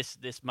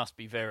 this must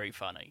be very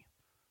funny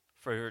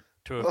for it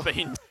to have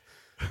been.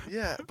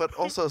 Yeah, but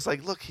also it's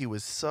like, look, he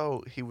was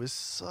so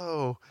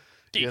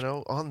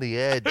on the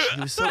edge.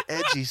 He was so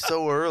edgy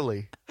so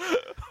early.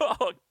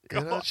 Oh,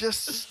 God.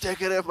 Just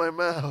stick it in my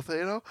mouth.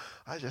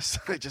 I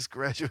just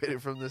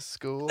graduated from this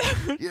school.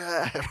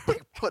 Yeah,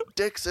 put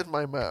dicks in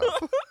my mouth.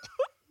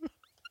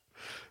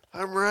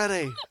 I'm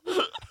ready.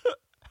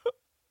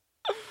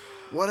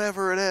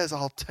 Whatever it is,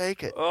 I'll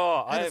take it.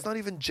 And it's not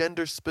even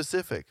gender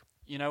specific.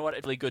 You know what?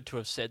 It's really good to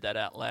have said that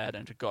out loud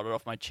and to got it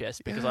off my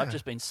chest because I've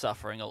just been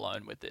suffering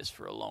alone with this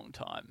for a long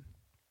time.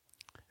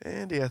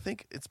 Andy, I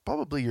think it's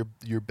probably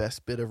your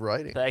best bit of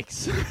writing.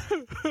 Thanks.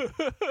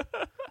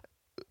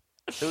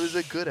 It was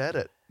a good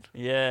edit.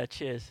 Yeah,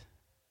 cheers.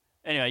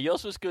 Anyway,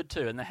 yours was good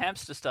too, and the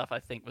hamster stuff I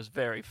think was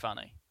very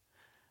funny.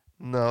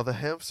 No, the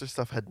hamster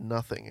stuff had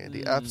nothing,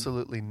 Andy.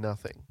 Absolutely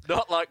nothing.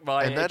 Not like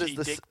my edgy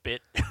dick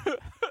bit.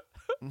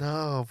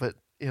 No, but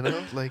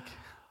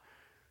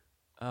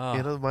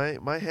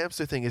my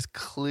hamster thing is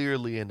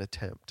clearly an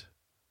attempt.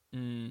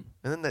 And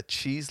then that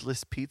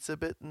cheeseless pizza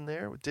bit in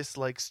there,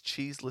 dislikes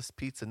cheeseless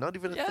pizza. Not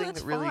even a thing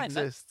that really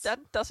exists.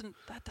 That doesn't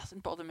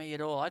bother me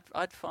at all.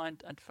 I'd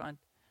find.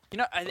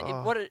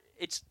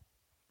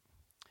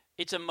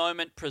 It's a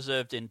moment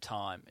preserved in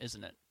time,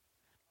 isn't it?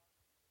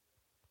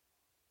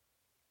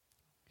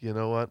 You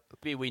know what?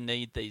 Maybe we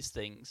need these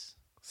things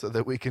so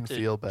that we can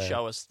feel bad.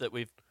 Show us that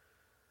we've.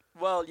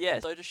 Well,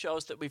 yes. So to show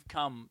us that we've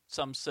come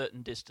some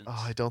certain distance.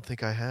 Oh, I don't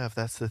think I have.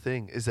 That's the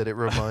thing, is that it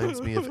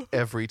reminds me of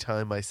every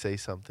time I say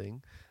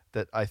something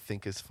that I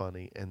think is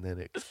funny, and then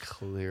it's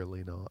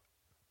clearly not.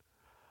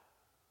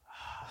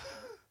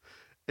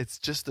 I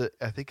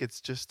think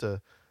it's just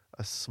a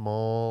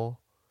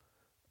small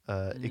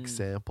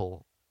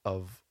example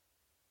of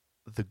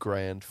the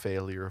grand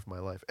failure of my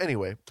life.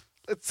 Anyway,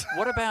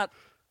 what about,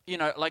 you...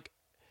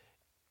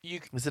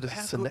 Is it a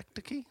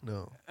synecdoche?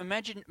 No.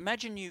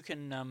 Imagine you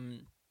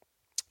can...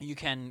 You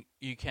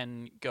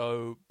can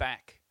go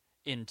back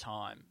in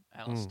time,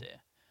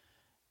 Alistair,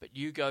 but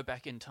you go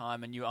back in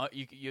time and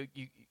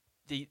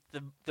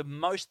the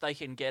most they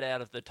can get out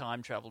of the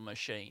time travel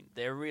machine,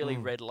 they're really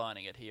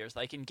redlining it here, is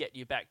they can get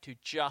you back to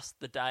just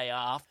the day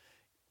after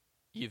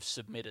you've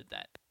submitted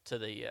that to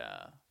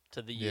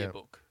the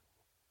yearbook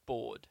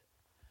board.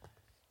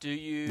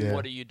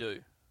 What do you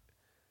do?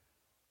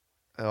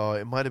 Oh,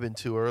 it might have been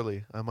too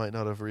early. I might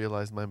not have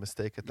realized my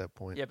mistake at that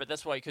point. Yeah, but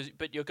that's why,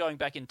 but you're going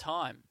back in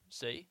time,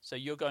 see? So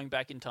you're going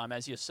back in time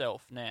as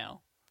yourself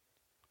now.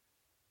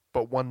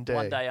 But one day.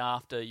 One day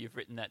after you've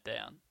written that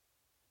down.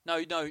 No.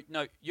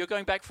 You're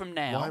going back from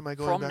now. Why am I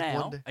going back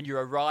one day? And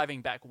you're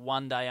arriving back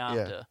one day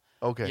after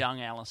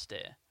young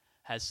Alistair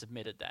has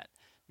submitted that.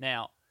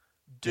 Now,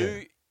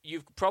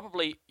 you've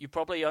probably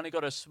only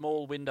got a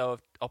small window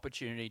of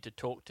opportunity to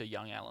talk to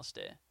young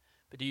Alistair.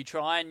 But do you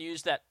try and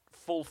use that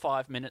full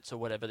 5 minutes or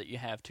whatever that you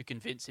have to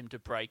convince him to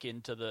break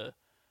into the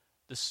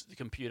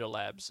computer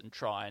labs and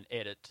try and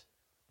edit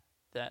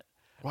that?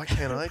 Why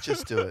can't I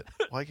just do it?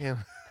 Why can't...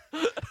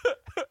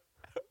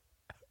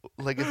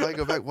 if I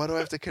go back, why do I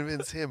have to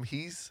convince him?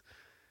 He's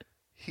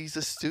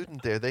a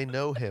student there. They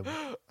know him.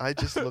 I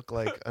just look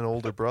like an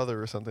older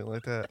brother or something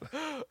like that.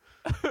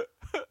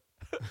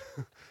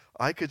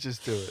 I could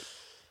just do it.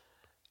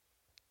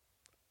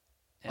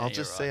 Yeah, I'll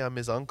just say I'm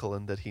his uncle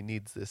and that he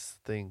needs this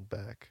thing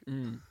back.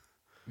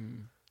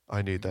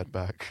 I need that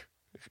back.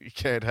 You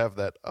can't have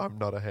that I'm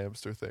not a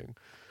hamster thing.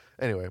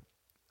 Anyway,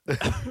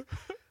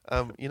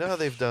 you know how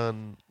they've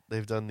done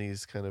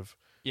these kind of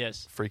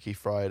Freaky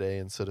Friday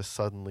and sort of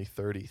suddenly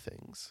 30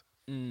 things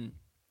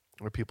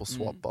where people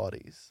swap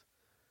bodies.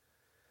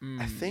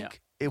 I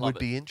think it would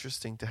be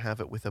interesting to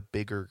have it with a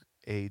bigger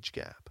age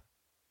gap.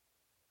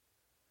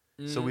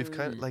 So we've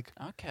kind of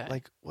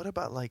what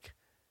about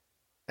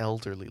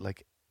elderly,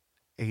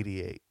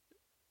 88,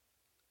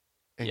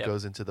 and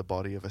goes into the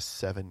body of a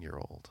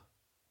 7-year-old.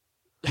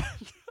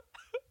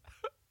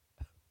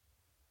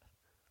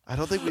 I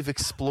don't think we've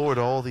explored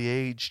all the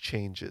age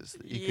changes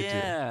that you could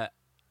do.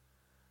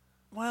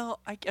 Well,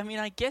 I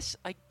guess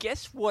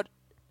what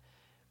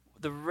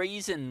the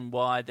reason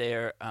why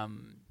they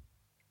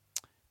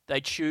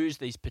choose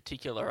these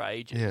particular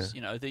ages,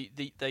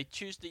 they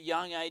choose the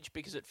young age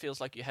because it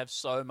feels like you have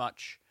so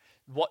much.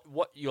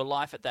 What your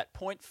life at that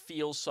point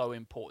feels so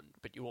important,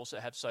 but you also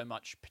have so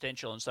much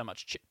potential and so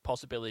much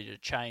possibility to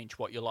change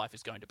what your life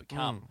is going to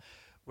become.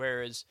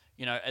 Whereas,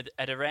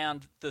 at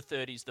around the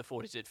 30s, the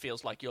 40s, it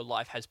feels like your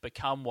life has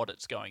become what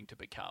it's going to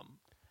become.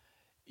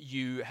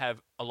 You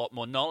have a lot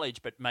more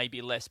knowledge, but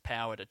maybe less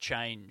power to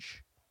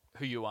change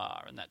who you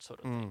are and that sort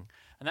of thing.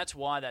 And that's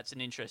why that's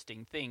an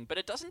interesting thing. But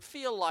it doesn't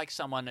feel like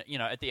someone,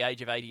 at the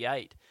age of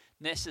 88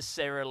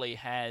 necessarily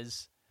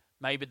has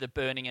maybe the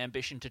burning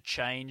ambition to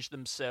change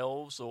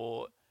themselves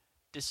or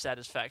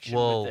dissatisfaction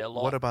with their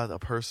life. What about a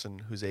person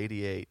who's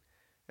 88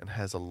 and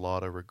has a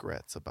lot of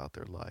regrets about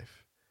their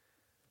life?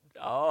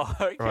 Oh,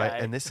 okay.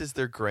 Right, and this is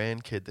their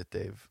grandkid that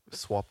they've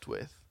swapped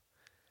with.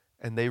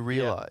 And they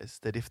realize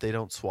that if they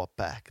don't swap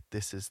back,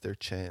 this is their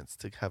chance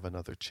to have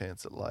another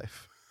chance at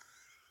life.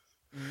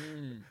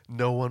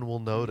 No one will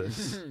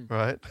notice,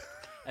 right?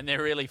 And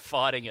they're really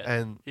fighting it.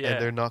 And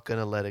they're not going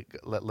to let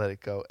it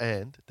go.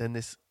 And then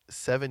this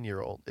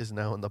 7-year-old is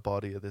now in the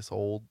body of this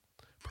old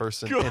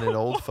person in an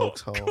old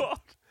folks home,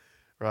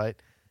 right?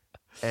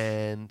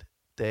 And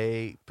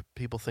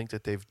people think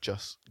that they've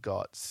just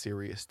got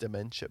serious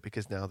dementia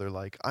because now they're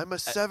like, I'm a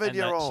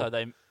 7-year-old. So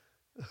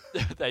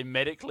they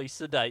medically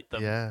sedate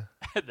them. Yeah.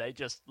 And they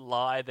just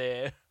lie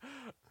there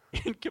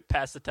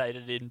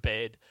incapacitated in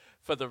bed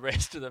for the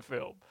rest of the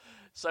film.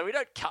 So we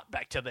don't cut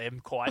back to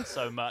them quite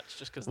so much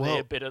just because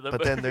they're a bit of the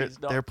movie. But then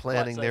they're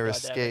planning their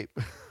escape.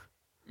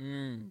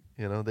 You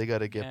know, they got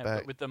to get back.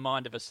 But with the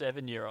mind of a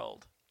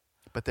 7-year-old.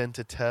 But then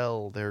to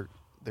tell their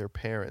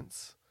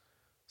parents,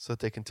 so that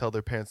they can tell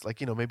their parents,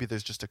 like, you know, maybe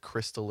there's just a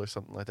crystal or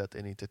something like that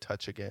they need to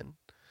touch again.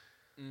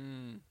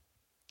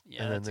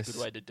 Yeah, that's a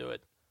good way to do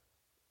it.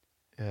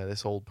 Yeah,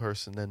 this old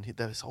person,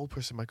 this old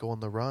person might go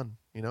on the run,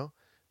 you know?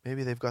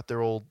 Maybe they've got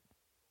their old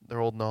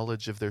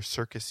knowledge of their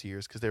circus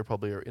years because they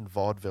probably are in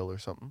vaudeville or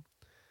something.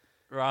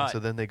 Right. And so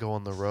then they go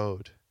on the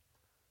road.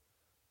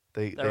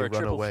 They run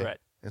away. Threat.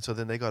 And so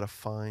then they got to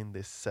find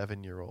this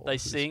 7-year-old. They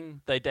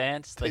sing, they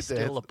dance, they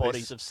steal the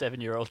bodies of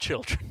 7-year-old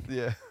children.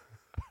 Yeah.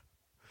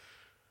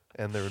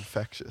 And they're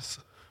infectious.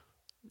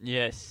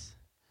 Yes.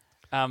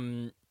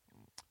 I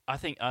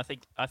think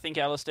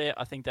Alistair,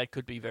 I think that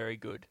could be very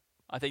good.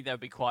 I think that would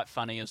be quite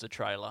funny as a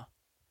trailer.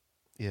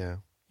 Yeah.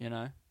 You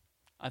know?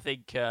 I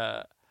think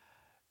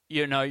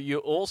you know, you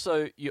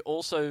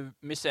also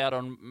miss out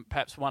on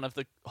perhaps one of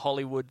the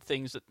Hollywood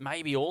things that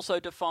maybe also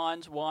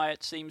defines why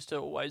it seems to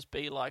always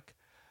be like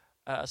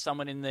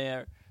someone in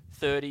their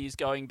 30s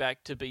going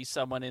back to be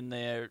someone in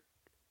their,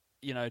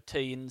 you know,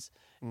 teens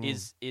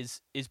is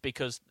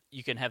because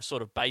you can have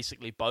sort of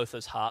basically both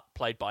as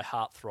played by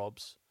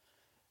heartthrobs,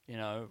 you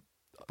know,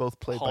 both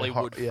played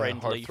Hollywood by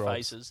friendly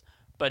faces.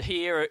 But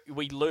here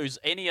we lose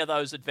any of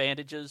those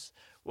advantages.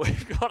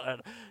 We've got a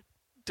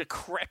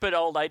decrepit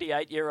old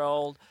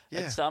 88-year-old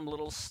and some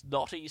little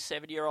snotty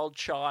 7-year-old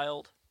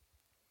child.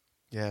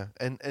 Yeah,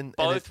 and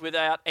both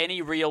without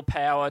any real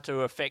power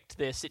to affect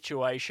their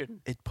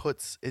situation. It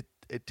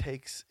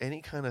takes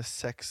any kind of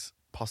sex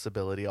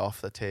possibility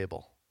off the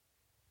table.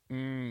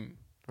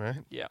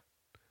 Right? Yeah.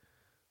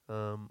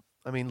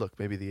 I mean, look,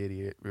 maybe the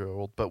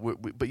 88-year-old,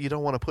 but you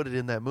don't want to put it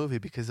in that movie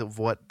because of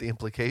what the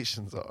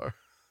implications are.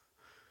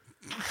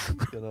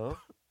 You know?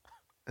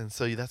 And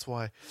so that's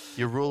why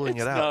you're ruling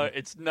it out.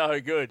 It's no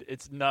good.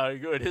 It's no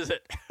good, is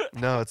it?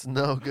 No, it's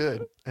no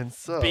good. And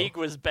so Big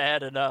was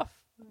bad enough,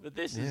 but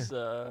this is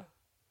a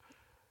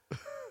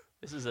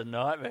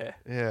nightmare.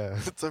 Yeah,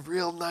 it's a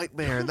real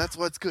nightmare, and that's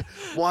what's good.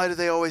 Why do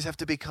they always have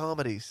to be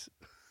comedies?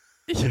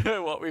 You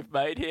know what we've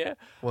made here?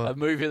 What? A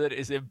movie that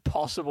is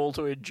impossible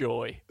to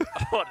enjoy.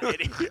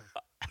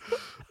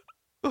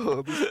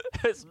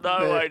 There's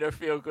no way to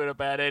feel good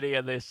about any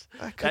of this.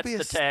 That's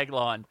the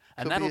tagline.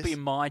 And that'll be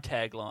my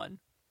tagline.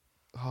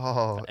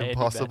 Oh,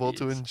 impossible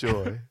to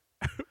enjoy.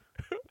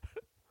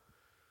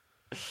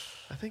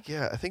 I think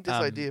this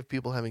idea of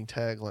people having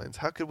taglines,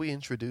 how could we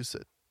introduce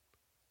it?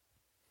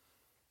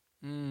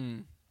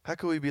 How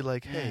could we be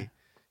like, hey,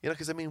 you know,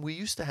 because I mean, we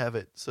used to have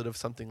it sort of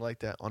something like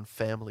that on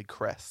family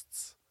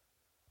crests.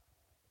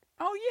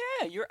 Oh,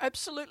 yeah, you're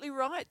absolutely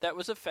right. That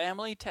was a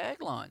family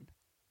tagline.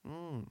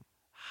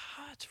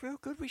 It's real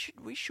good. We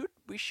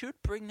should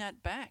bring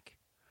that back.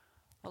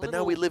 But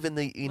now we live in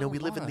the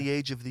live in the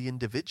age of the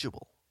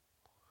individual.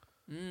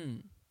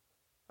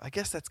 I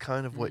guess that's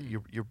kind of what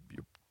your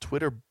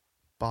Twitter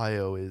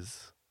bio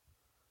is.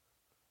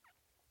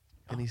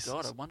 Oh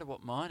God, I wonder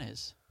what mine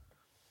is.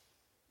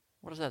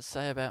 What does that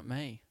say about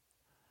me?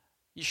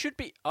 You should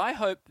be. I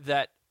hope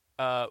that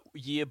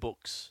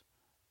yearbooks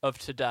of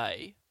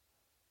today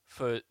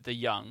for the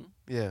young.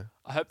 Yeah.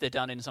 I hope they're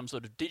done in some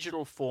sort of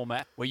digital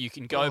format where you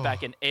can go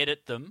back and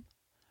edit them,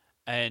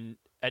 and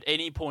at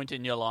any point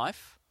in your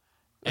life,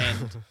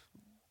 and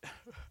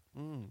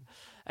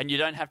and you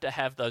don't have to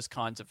have those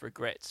kinds of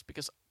regrets,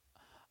 because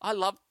I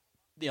love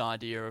the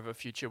idea of a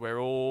future where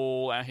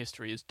all our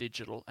history is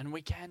digital and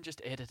we can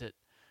just edit it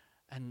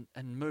and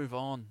move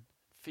on,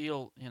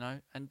 feel, you know,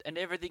 and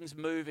everything's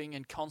moving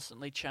and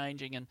constantly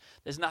changing, and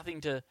there's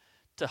nothing to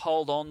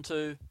hold on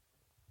to.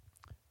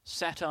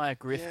 Satire,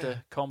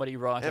 grifter, comedy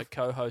writer,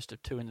 co-host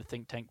of Two in the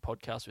Think Tank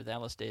podcast with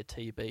Alistair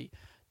TB,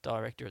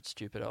 director at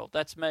Stupid Old.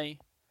 That's me.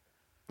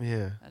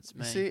 Yeah. That's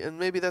me. You see, and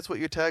maybe that's what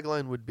your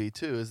tagline would be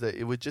too, is that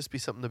it would just be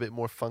something a bit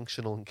more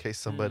functional in case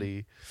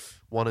somebody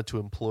wanted to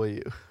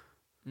employ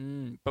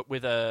you. But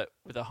with a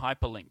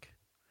hyperlink.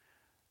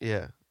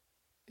 Yeah.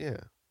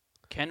 Yeah.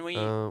 Can we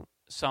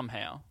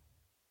somehow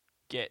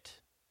get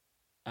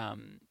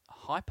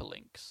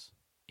hyperlinks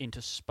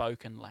into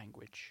spoken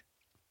language?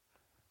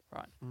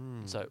 Right.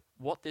 So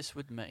what this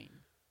would mean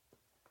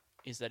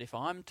is that if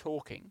I'm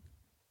talking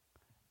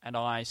and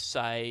I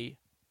say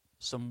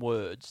some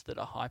words that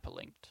are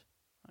hyperlinked,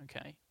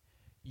 okay,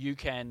 you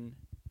can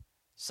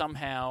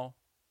somehow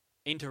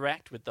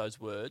interact with those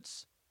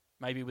words,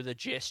 maybe with a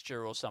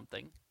gesture or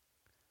something,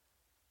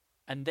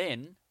 and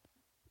then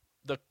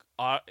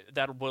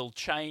that will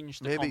change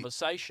the Maybe-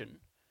 conversation.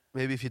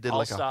 Maybe if you did I'll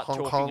like a start honk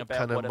talking honk about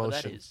kind of whatever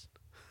motion. that is.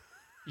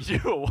 You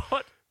do a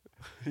what?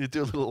 You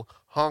do a little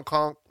honk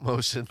honk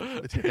motion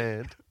with your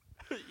hand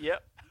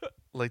Yep.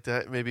 like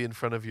that, maybe in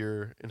front of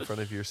your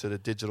sort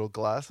of digital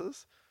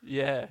glasses.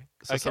 Yeah.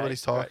 So Okay,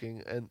 somebody's great.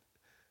 talking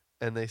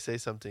and they say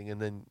something and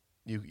then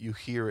you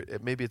hear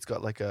it. Maybe it's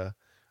got like a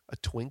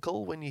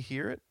twinkle when you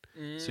hear it.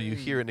 So you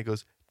hear it and it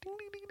goes ding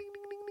ding ding ding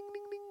ding ding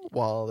ding ding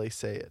while they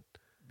say it.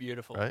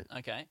 Beautiful. Right?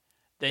 Okay.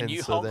 Then And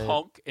you so honk then-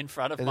 honk in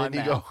front of And my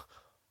then you mouth. go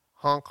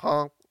honk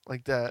honk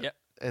like that. Yep.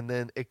 And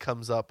then it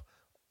comes up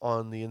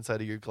on the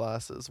inside of your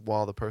glasses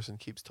while the person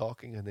keeps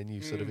talking and then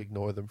you sort of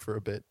ignore them for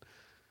a bit.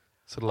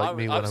 Sort of like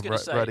me I when was I'm gonna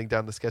say- writing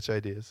down the sketch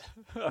ideas.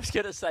 I was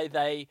going to say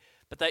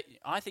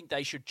I think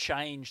they should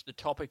change the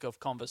topic of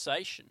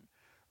conversation,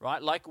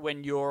 right? Like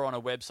when you're on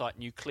a website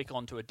and you click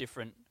onto a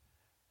different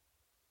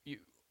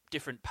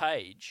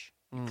page,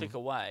 you click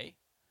away,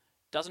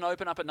 doesn't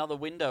open up another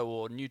window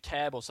or new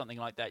tab or something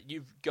like that.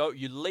 You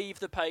leave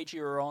the page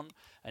you're on,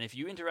 and if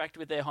you interact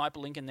with their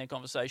hyperlink in their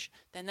conversation,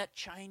 then that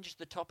changes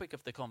the topic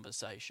of the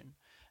conversation,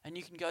 and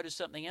you can go to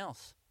something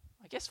else.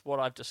 I guess what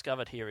I've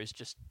discovered here is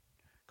just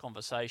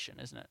conversation,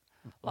 isn't it?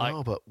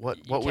 No, but what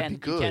you would can- be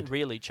good You can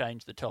really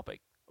change the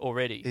topic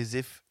already. is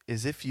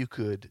if you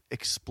could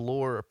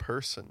explore a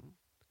person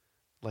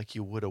like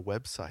you would a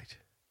website.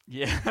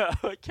 Yeah.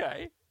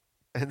 Okay.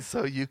 And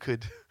so you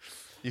could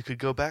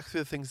go back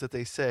through the things that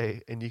they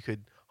say and you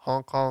could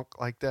honk honk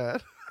like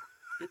that.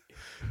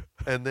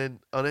 And then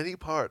on any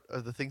part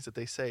of the things that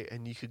they say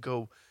and you could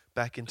go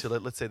back into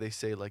let's say they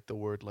say like the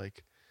word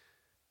like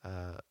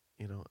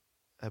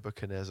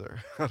Nebuchadnezzar.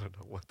 I don't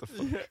know what the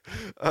fuck.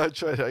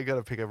 I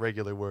gotta pick a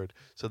regular word.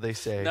 So they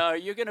say No,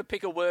 you're going to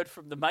pick a word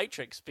from the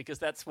Matrix because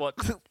that's what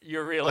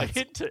you're really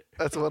into.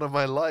 that's one of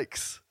my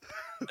likes.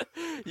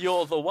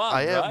 You're the one.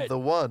 I am right? the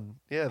one.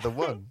 Yeah, the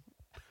one.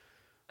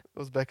 It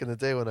was back in the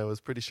day when I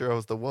was pretty sure I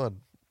was the one.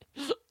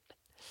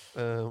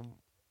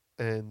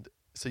 And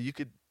so you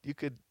could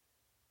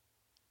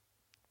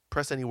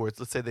press any words.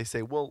 Let's say they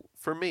say, "Well,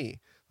 for me,"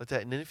 like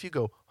that, and then if you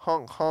go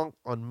honk honk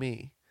on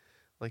me,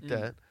 like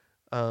that,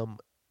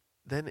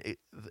 then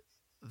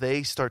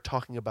they start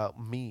talking about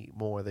me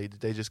more. They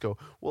just go,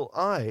 "Well,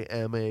 I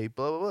am a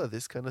blah blah blah,"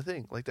 this kind of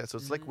thing, like that. So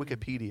it's like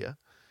Wikipedia.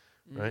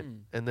 Right,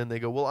 and then they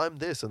go, well, I'm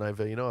this, and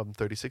I'm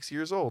 36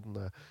 years old,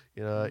 and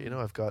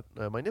I've got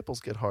my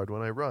nipples get hard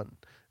when I run,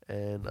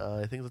 and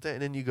things like that.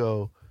 And then you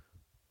go,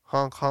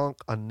 honk honk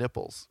on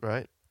nipples,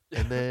 right?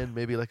 And then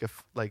maybe like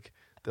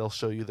they'll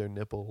show you their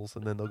nipples,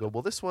 and then they'll go,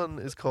 well, this one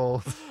is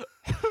called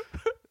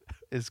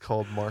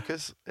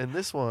Marcus, and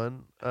this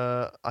one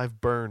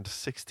I've burned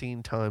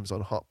 16 times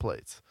on hot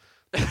plates,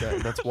 like that,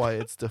 and that's why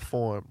it's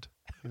deformed,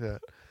 like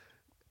that.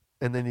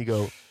 And then you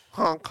go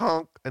honk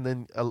honk, and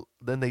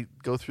then they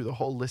go through the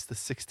whole list of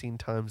 16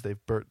 times they've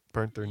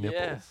burnt their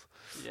nipples.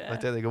 Yeah. Like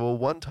that, they go, well,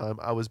 one time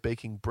I was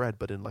baking bread,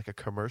 but in like a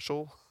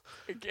commercial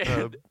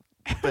Again.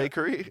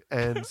 bakery,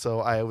 and so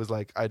I was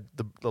like,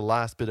 the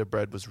last bit of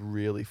bread was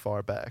really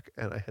far back,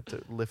 and I had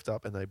to lift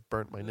up, and I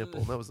burnt my nipple,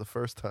 and that was the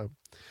first time.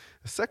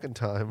 The second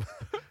time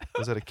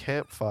was at a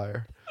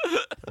campfire.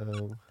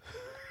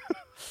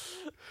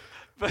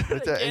 But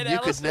Like that, again, and you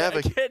could Alistair,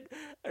 navigate-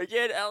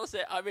 again,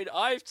 Alistair, I mean,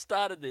 I've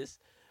started this,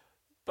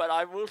 but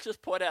I will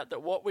just point out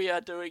that what we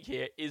are doing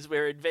here is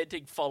we're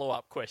inventing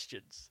follow-up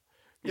questions.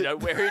 You know,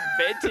 we're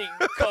inventing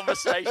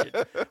conversation.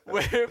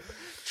 We're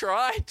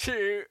trying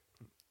to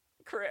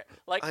create,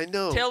 like, I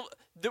know. tell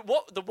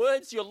what the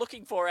words you're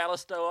looking for,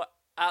 Alistair,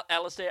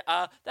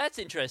 are. That's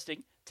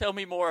interesting. Tell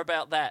me more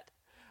about that.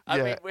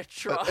 I mean, we're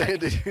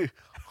trying. And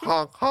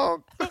honk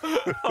honk.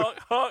 honk,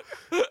 honk.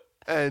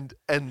 And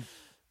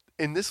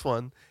in this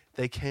one,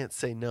 they can't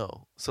say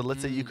no. So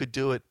let's say you could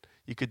do it.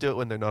 You could do it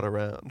when they're not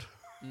around.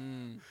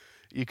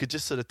 You could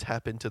just sort of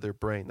tap into their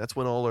brain. That's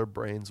when all our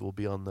brains will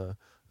be on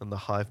the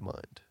hive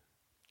mind.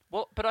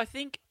 Well, but I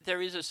think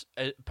there is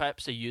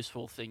perhaps a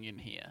useful thing in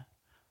here,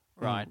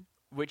 right?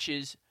 Which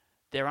is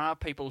there are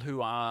people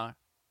who are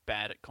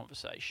bad at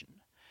conversation,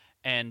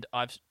 and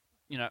I've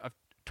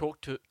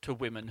talked to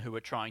women who are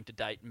trying to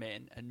date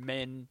men, and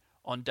men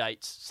on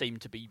dates seem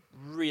to be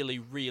really,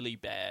 really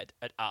bad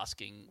at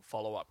asking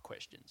follow-up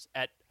questions,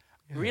 at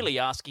really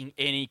asking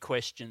any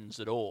questions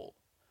at all,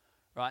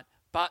 right?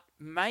 But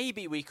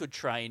maybe we could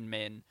train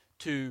men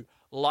to,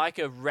 like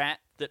a rat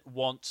that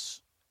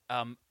wants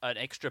an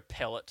extra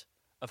pellet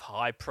of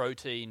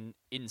high-protein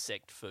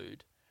insect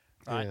food,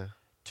 right? Yeah.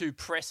 To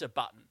press a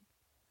button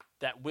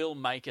that will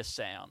make a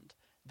sound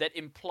that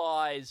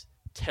implies,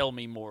 tell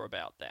me more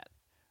about that,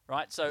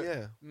 right?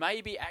 So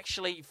maybe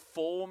actually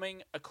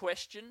forming a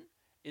question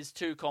is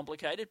too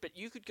complicated, but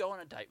you could go on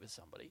a date with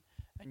somebody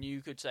and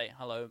you could say,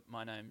 hello,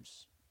 my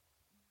name's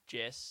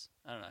Jess.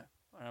 I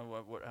don't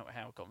know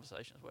how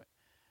conversations work.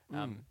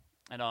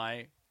 And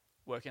I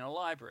work in a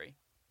library,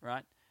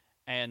 right?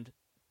 And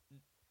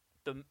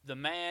the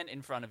man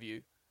in front of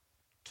you,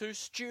 too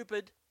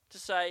stupid to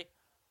say,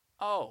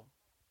 oh,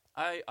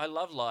 I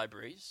love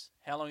libraries.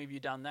 How long have you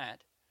done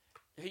that?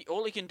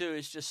 All he can do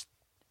is just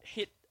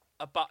hit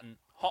a button,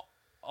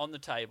 on the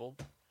table,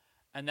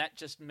 and that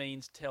just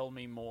means tell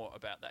me more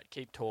about that.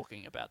 Keep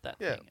talking about that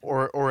Yeah, thing.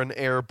 or an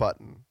air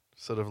button,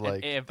 sort of An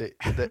like, air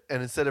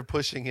and instead of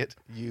pushing it,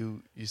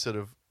 you sort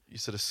of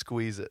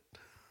squeeze it,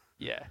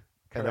 Yeah.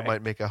 and it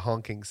might make a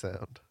honking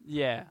sound.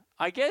 Yeah.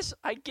 I guess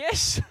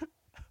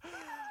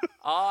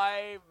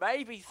I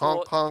maybe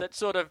thought Honk, honk. that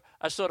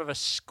sort of a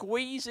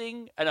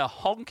squeezing and a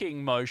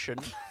honking motion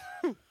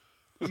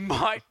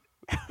might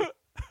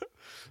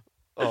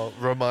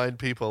Remind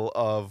people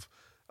of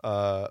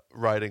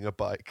riding a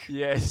bike.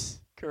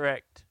 Yes,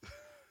 correct.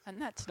 And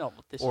that's not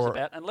what this is Or-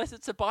 about, unless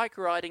it's a bike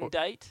riding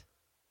date.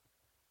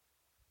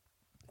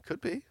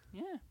 Could be.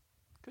 Yeah.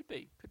 Could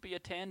be a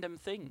tandem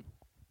thing.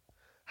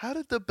 How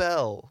did the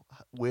bell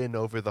win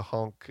over the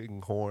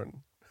honking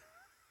horn?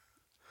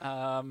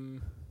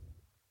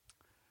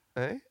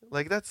 Eh?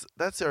 Like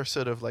that's our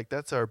sort of like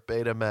that's our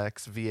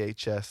Betamax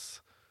VHS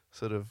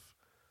sort of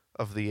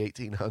the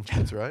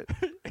 1800s, right?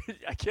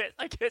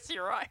 I guess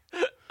you're right.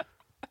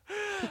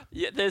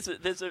 Yeah, there's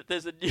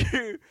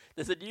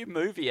a new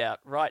movie out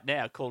right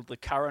now called The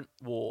Current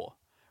War,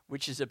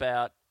 which is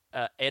about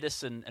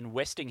Edison and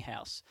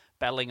Westinghouse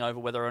battling over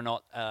whether or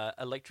not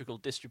electrical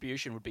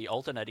distribution would be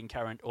alternating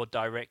current or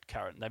direct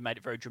current. They made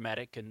it very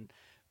dramatic, and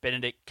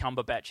Benedict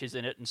Cumberbatch is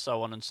in it, and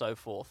so on and so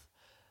forth.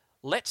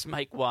 Let's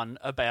make one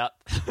about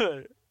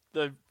the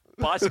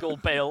bicycle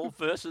bell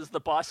versus the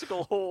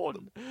bicycle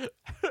horn.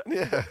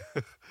 Yeah.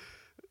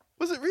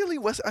 Was it really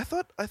West? I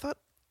thought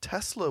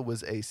Tesla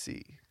was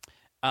AC.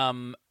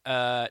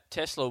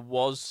 Tesla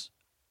was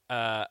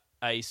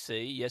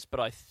AC, yes, but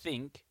I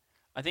think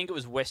it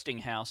was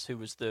Westinghouse who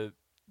was the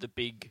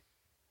big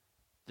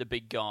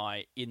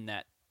guy in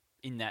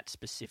that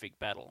specific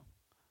battle.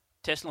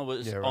 Tesla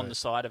was on the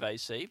side of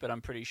AC, but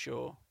I'm pretty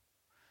sure.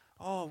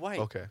 Oh wait,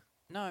 Okay.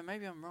 no,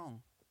 maybe I'm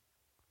wrong.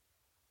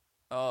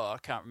 Oh, I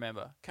can't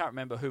remember. Can't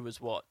remember who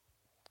was what.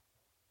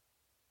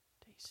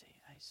 DC,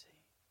 AC.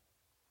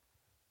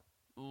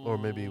 Or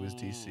maybe it was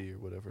DC or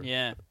whatever.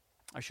 Yeah,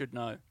 I should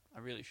know. I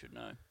really should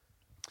know.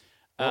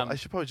 Well, I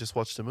should probably just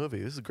watch the movie.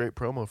 This is a great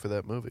promo for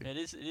that movie. It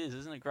is,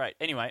 isn't it great?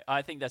 Anyway,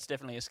 I think that's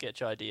definitely a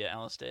sketch idea,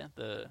 Alistair.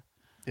 The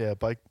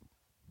Bike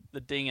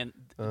ding and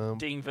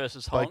ding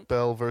versus bike honk.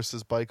 bell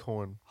versus bike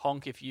horn.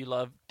 Honk if you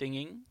love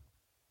dinging.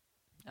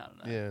 I don't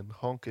know. Yeah, and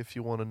honk if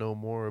you want to know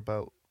more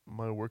about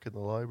my work in the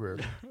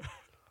library.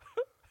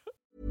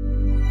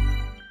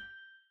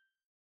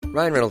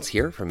 Ryan Reynolds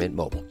here from Mint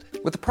Mobile.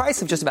 With the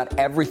price of just about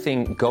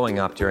everything going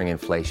up during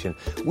inflation,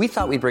 we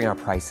thought we'd bring our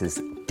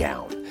prices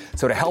down.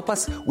 So to help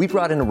us, we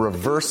brought in a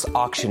reverse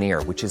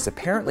auctioneer, which is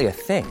apparently a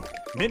thing.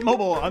 Mint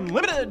Mobile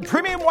Unlimited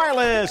Premium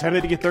Wireless. How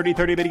to get 30,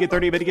 30, bit to get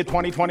 30, bit to get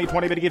 20, 20,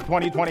 20, bit to get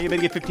 20, 20, bit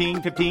to get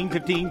 15, 15,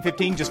 15,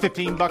 15, just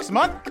 $15 a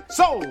month?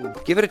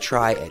 Sold! Give it a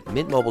try at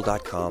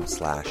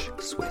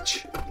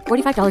mintmobile.com/switch.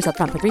 $45 up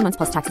front for 3 months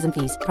plus taxes and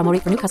fees. Promo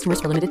rate for new customers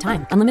for limited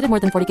time. Unlimited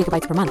more than 40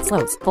 gigabytes per month.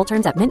 Slows full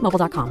terms at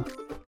mintmobile.com.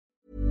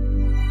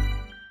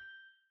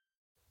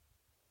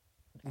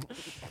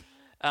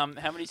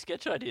 How many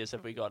sketch ideas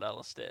have we got,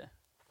 Alistair?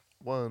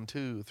 1,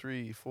 2,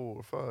 3,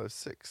 4, 5,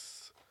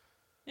 6.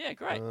 Yeah,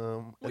 great.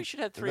 We should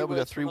have three Now we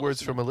got words 3 from a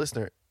words listener. from a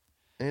listener.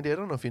 Andy, I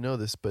don't know if you know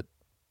this, but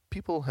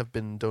people have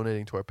been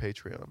donating to our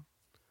Patreon,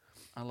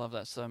 I love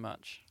that so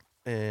much.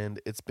 and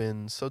it's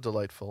been so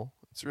delightful.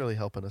 It's really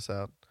helping us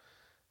out.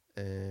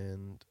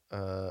 And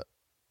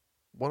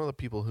one of the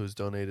people who's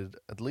donated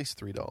at least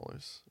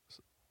 $3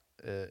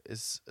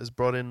 is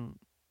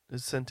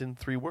sent in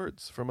 3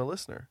 words from a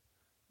listener.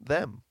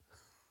 Them.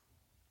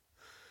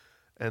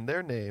 And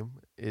their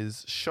name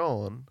is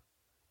Sean.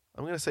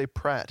 I'm going to say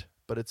Pratt,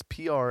 but it's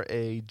Pragt.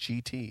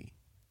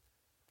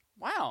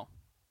 Wow.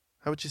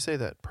 How would you say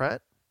that?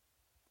 Pratt?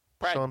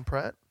 Pratt. Sean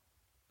Pratt?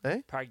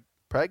 Eh? Pragt?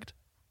 Pragt.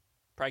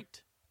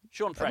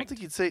 Sean I Pragt. don't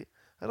think he'd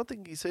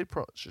say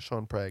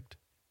Sean Pragt.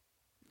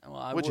 Well,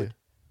 I Would would. you?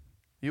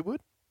 You would?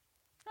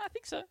 I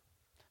think so.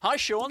 Hi,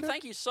 Sean.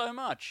 Thank you so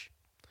much.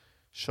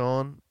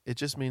 Sean, it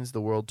just means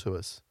the world to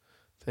us.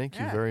 Thank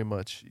you Yeah. very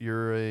much.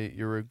 You're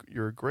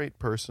a great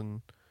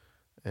person,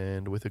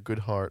 and with a good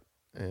heart,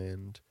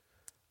 and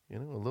a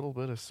little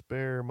bit of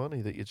spare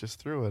money that you just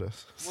threw at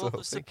us. Well, So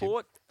the thank you.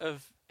 support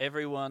of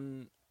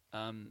everyone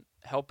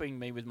helping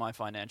me with my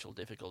financial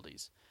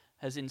difficulties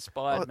has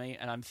inspired me,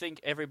 and I think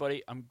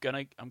everybody, I'm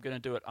gonna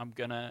do it. I'm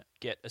gonna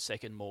get a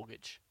second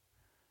mortgage.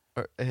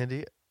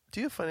 Andy,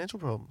 do you have financial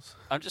problems?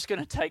 I'm just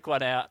gonna take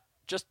one out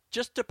just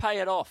to pay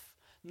it off,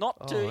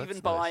 not to Oh, even that's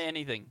buy nice.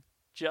 anything,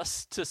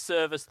 just to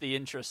service the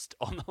interest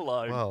on the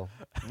loan. Well,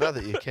 now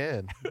that you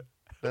can,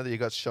 now that you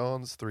got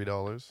Sean's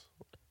 $3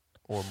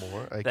 or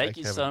more, Thank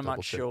you so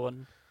much,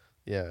 Sean.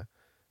 Yeah.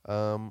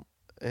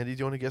 Andy, do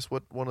you want to guess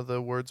what one of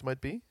the words might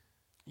be?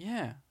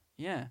 Yeah.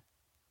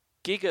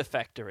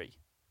 Gigafactory.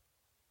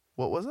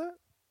 What was that?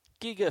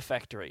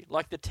 Gigafactory,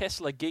 like the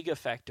Tesla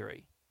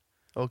Gigafactory.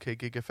 Okay,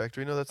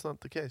 Gigafactory. No, that's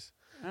not the case.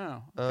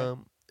 Oh.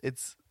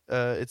 It's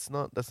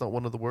not. That's not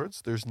one of the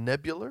words. There's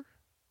nebular,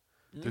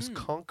 there's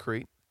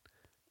concrete,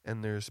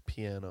 and there's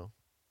piano.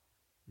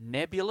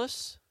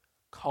 Nebulous,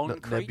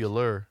 concrete,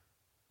 Nebular.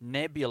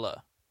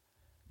 nebula,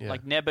 Yeah.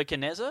 like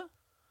Nebuchadnezzar.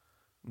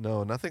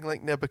 No, nothing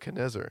like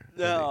Nebuchadnezzar.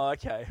 No,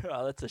 okay.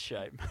 Oh, that's a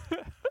shame.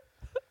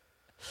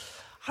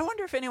 I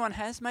wonder if anyone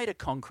has made a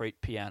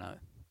concrete piano.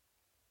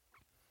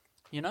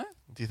 You know?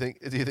 Do you think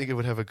it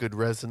would have a good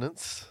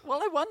resonance?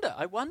 Well, I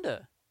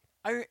wonder.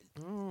 Are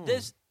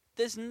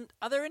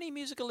there any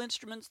musical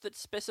instruments that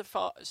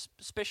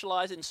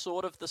specialize in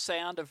sort of the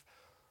sound of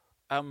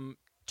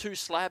two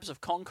slabs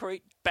of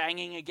concrete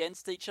banging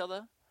against each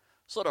other?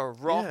 Sort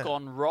of rock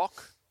on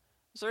rock?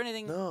 Is there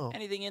anything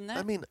in that?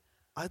 I mean,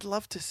 I'd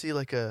love to see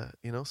like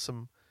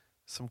some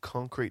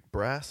concrete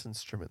brass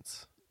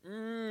instruments.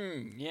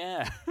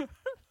 Yeah.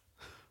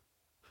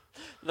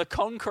 The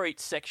concrete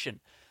section.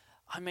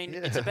 I mean,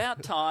 it's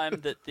about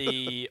time that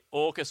the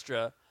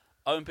orchestra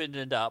opened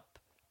it up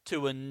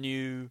to a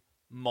new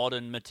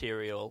modern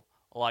material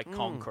like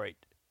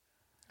concrete.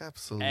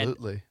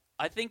 Absolutely. And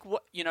I think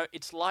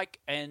it's like,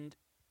 and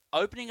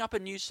opening up a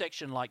new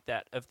section like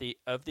that of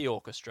the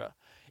orchestra,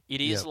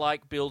 it is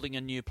like building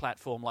a new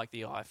platform like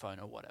the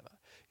iPhone or whatever.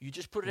 You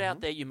just put it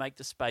out there, you make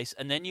the space,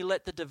 and then you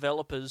let the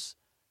developers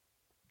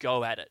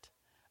go at it.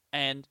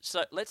 And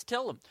so let's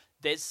tell them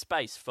there's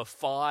space for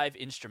 5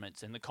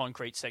 instruments in the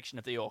concrete section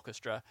of the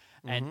orchestra,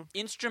 and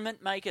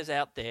instrument makers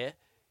out there,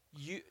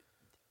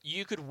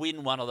 you could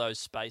win one of those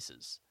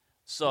spaces.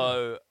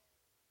 So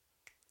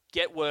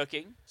get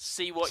working,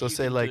 see what you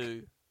say can like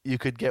do. You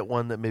could get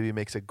one that maybe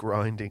makes a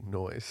grinding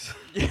noise.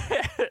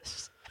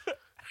 Yes.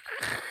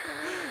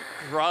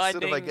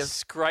 Grinding, Sort of, I guess-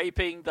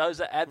 scraping,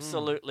 those are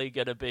absolutely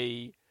going to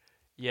be,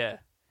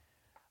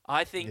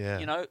 I think,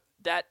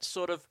 that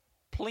sort of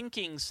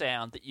plinking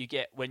sound that you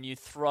get when you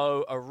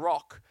throw a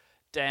rock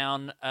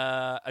down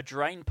a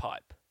drain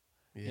pipe,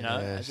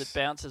 as it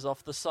bounces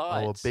off the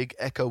sides. Oh, a big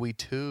echoey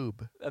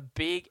tube. A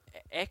big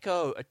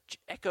echo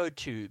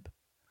tube.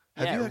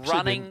 Have you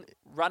actually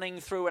running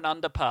through an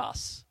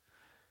underpass.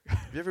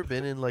 Have you ever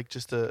been in like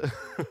just a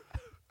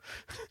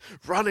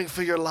running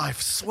for your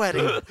life,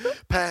 sweating,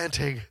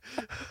 panting,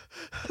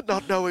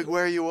 not knowing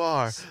where you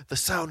are? The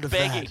sound of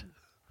Begging. that.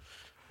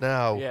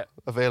 Now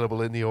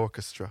available in the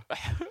orchestra.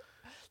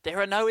 There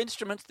are no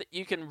instruments that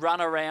you can run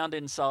around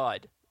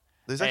inside.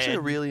 There's actually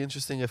a really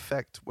interesting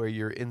effect where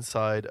you're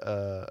inside.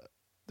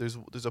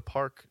 There's a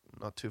park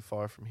not too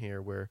far from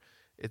here where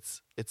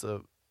it's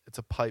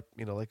a pipe,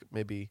 like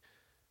maybe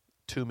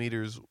 2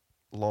 meters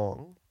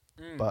long,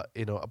 but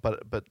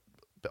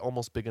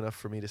almost big enough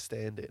for me to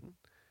stand in.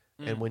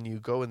 And when you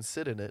go and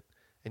sit in it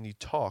and you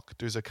talk,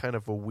 there's a kind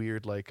of a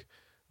weird like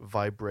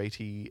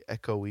vibratey,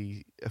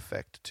 echoey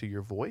effect to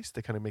your voice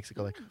that kind of makes it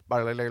go like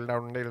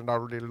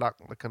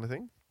that kind of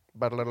thing.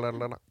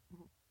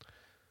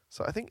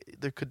 So I think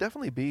there could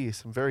definitely be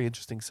some very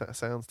interesting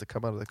sounds to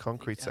come out of the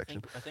concrete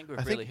section. I think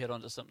we've really hit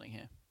onto something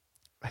here.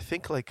 I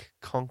think like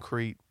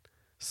concrete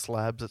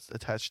slabs that's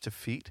attached to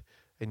feet,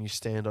 and you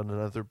stand on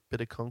another bit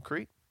of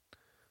concrete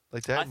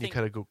like that, and you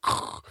kind of go.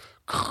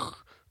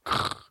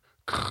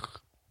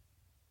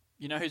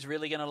 You know who's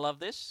really going to love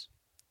this?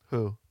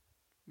 Who?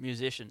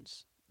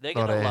 Musicians. They're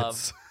going to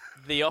love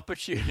the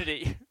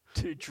opportunity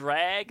to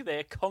drag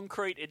their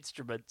concrete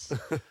instruments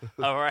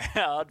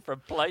around from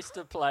place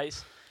to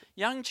place.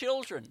 Young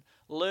children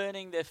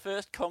learning their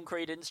first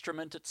concrete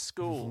instrument at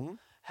school,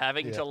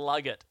 having to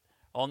lug it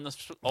on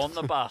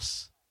the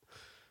bus,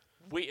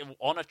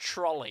 on a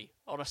trolley,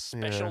 on a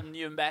special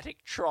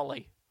pneumatic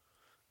trolley.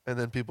 And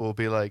then people will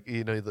be like,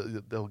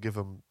 they'll give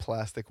them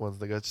plastic ones.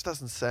 They go, it just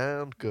doesn't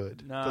sound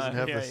good. No, it doesn't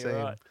have the same.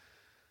 Right.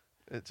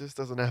 It just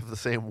doesn't have the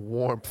same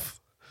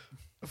warmth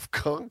of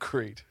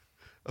concrete,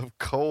 of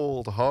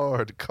cold,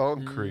 hard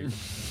concrete.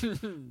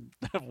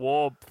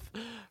 Warmth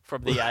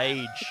from the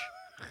age.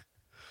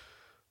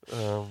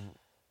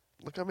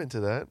 Look, I'm into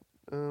that.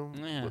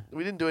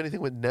 We didn't do anything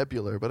with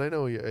nebular, but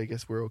I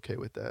guess we're okay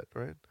with that,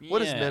 right? What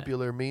does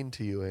nebular mean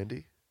to you,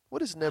 Andy?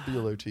 What is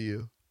nebular to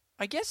you?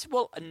 I guess,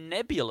 a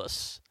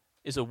nebulous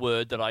is a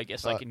word that I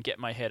guess I can get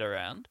my head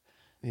around.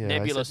 Yeah,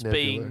 nebulous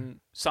being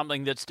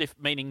something that's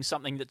meaning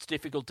something that's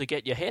difficult to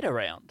get your head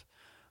around.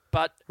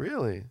 But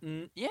really,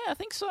 I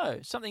think so.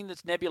 Something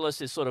that's nebulous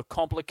is sort of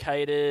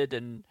complicated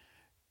and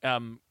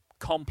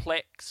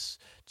complex.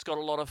 It's got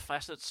a lot of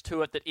facets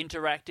to it that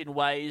interact in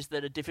ways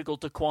that are difficult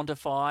to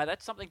quantify.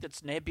 That's something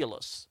that's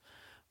nebulous.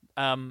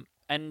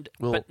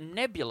 But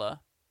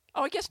nebula,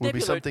 I guess would nebula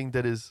be something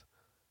that is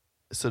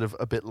sort of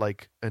a bit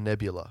like a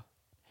nebula.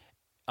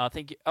 I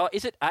think.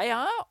 Is it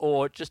AR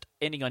or just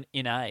ending on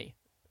in A?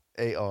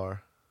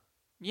 AR.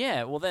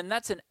 Yeah, well then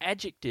that's an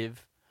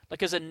adjective.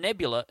 Like as a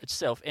nebula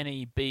itself,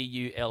 nebula,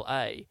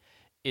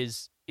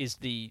 is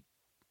the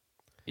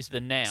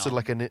noun. So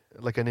like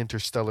an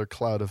interstellar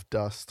cloud of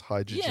dust,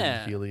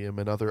 hydrogen, helium,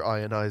 and other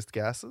ionized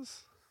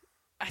gases.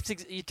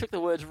 You took the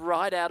words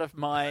right out of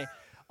my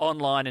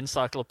online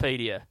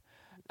encyclopedia.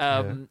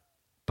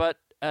 But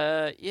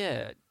I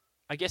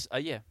guess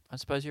I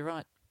suppose you're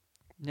right.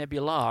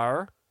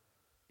 Nebular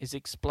is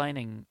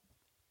describing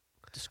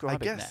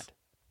that.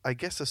 I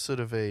guess a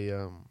sort of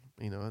a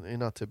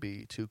not to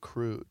be too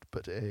crude,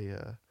 but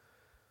a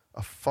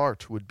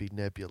fart would be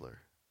nebular.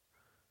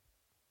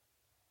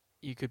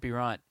 You could be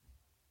right.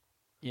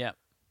 Yeah.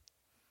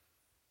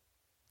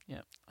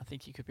 Yeah, I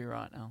think you could be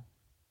right, Al.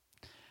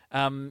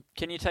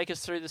 Can you take us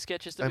through the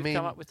sketches that we've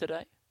come up with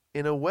today?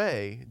 In a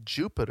way,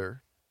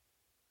 Jupiter.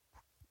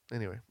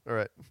 Anyway, all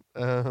right.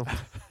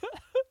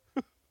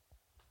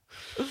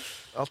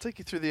 I'll take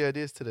you through the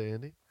ideas today,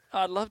 Andy.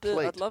 I'd love to.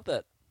 Plate. I'd love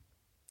that.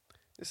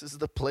 This is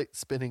the plate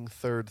spinning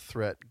third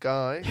threat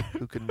guy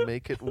who can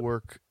make it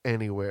work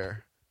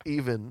anywhere,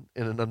 even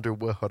in an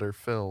underwater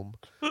film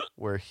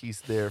where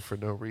he's there for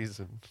no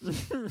reason.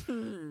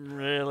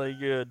 Really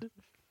good.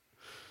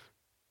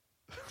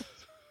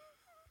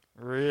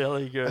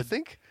 Really good. I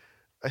think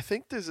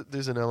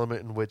there's an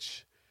element in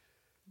which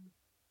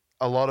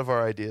a lot of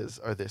our ideas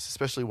are this,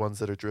 especially ones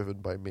that are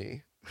driven by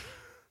me.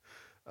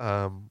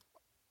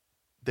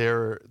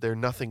 They're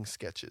nothing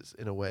sketches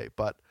in a way,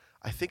 but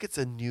I think it's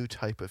a new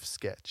type of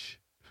sketch.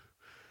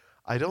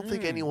 I don't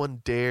think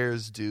anyone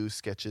dares do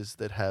sketches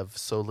that have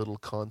so little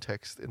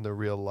context in the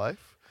real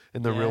life,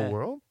 in the real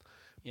world,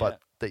 but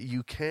that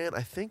you can.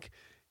 I think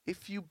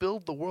if you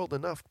build the world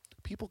enough,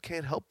 people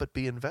can't help but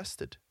be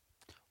invested.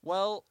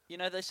 Well,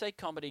 they say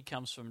comedy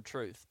comes from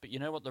truth, but you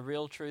know what the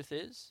real truth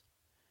is?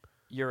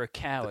 You're a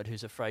coward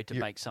who's afraid to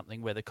make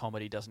something where the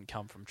comedy doesn't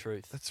come from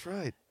truth. That's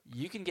right.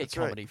 You can get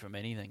comedy from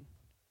anything.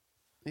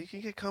 You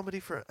can get comedy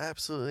for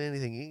absolutely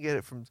anything. You can get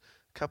it from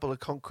a couple of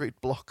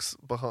concrete blocks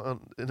behind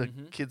in a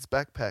kid's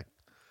backpack.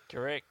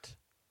 Correct.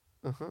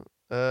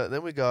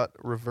 Then we got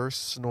reverse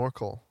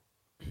snorkel.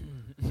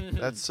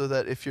 That's so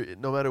that if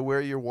no matter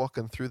where you're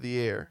walking through the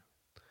air,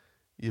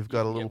 you've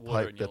got a little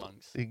pipe that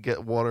you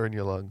get water in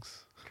your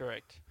lungs.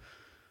 Correct.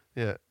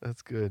 Yeah,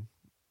 that's good.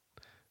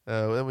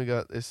 Then we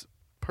got this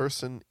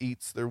person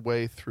eats their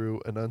way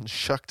through an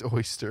unshucked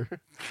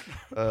oyster.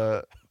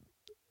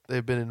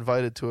 They've been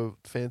invited to a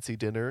fancy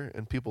dinner,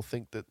 and people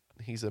think that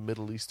he's a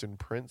Middle Eastern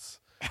prince.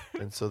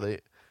 And so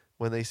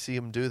when they see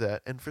him do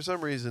that, and for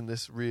some reason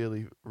this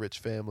really rich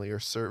family are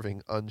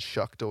serving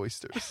unshucked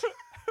oysters.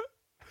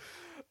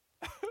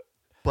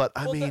 But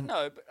I think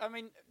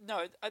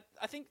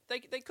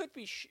they could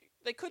be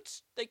they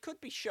could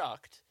be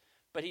shucked,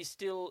 but he's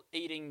still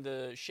eating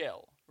the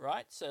shell,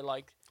 right? So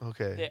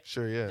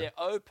they're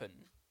open.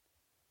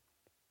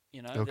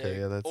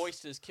 That's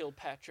oysters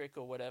Kilpatrick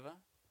or whatever.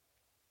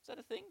 Is that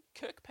a thing?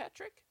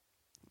 Kirkpatrick?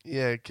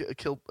 Yeah,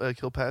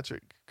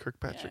 Kilpatrick.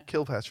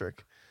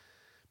 Kilpatrick.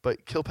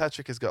 But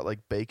Kilpatrick has got like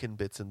bacon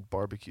bits and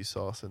barbecue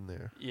sauce in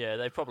there. Yeah,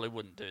 they probably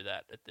wouldn't do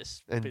that at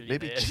this. And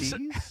maybe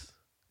cheese?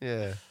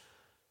 Yeah.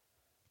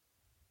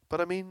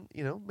 But I mean,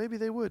 maybe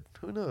they would.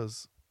 Who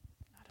knows?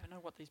 I don't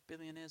know what these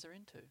billionaires are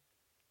into.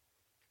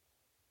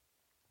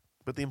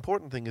 But the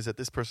important thing is that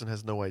this person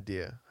has no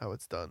idea how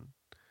it's done.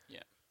 Yeah.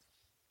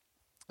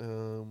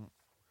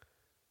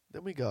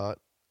 Then we got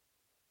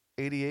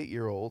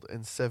 88-year-old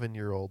and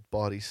 7-year-old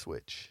body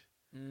switch.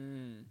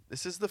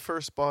 This is the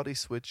first body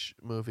switch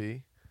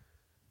movie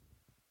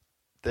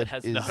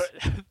that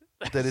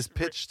is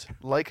pitched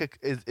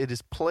it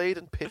is played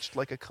and pitched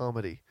like a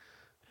comedy,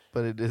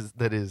 but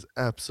that is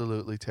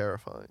absolutely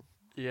terrifying.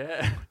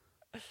 Yeah.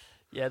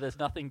 Yeah, there's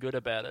nothing good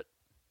about it.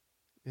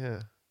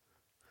 Yeah.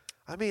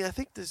 I mean, I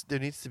think there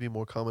needs to be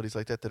more comedies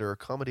like that are a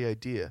comedy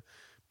idea,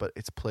 but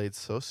it's played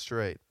so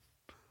straight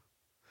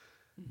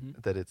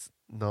that it's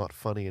not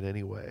funny in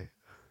any way.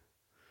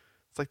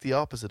 It's like the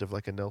opposite of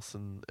like a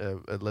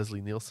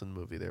Leslie Nielsen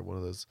movie. They're one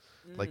of those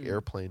like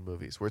airplane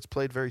movies where it's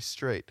played very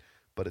straight,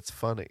 but it's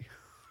funny.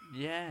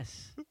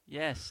 Yes,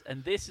 yes,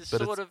 and this is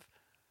sort of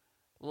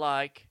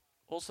like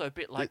also a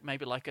bit like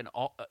maybe like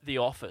The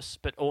Office,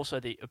 but also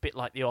a bit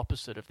like the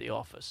opposite of The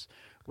Office,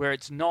 where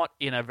it's not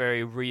in a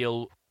very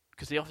real,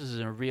 because The Office is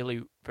in a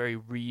really very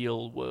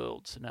real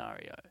world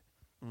scenario,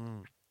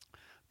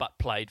 but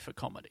played for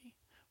comedy.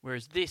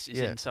 Whereas this is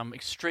in some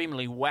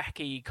extremely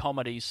wacky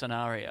comedy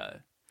scenario.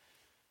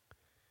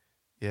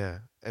 Yeah,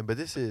 but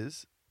this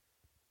is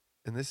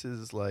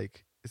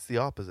like, it's the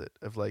opposite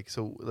of like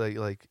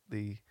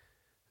the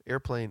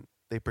airplane.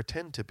 They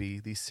pretend to be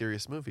these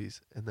serious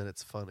movies, and then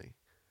it's funny.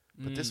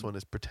 But this one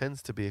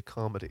pretends to be a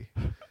comedy,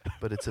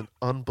 but it's an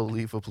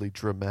unbelievably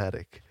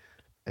dramatic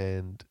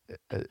and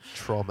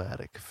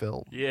traumatic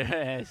film.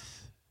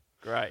 Yes,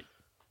 great.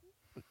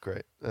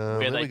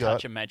 Where they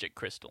touch a magic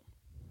crystal.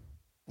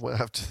 We'll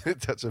have to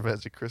touch a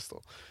magic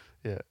crystal.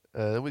 Yeah.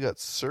 Then we got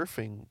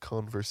surfing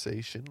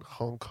conversation,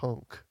 honk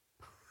honk.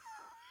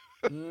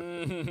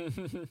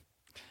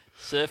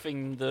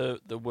 Surfing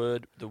the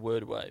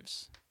word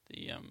waves.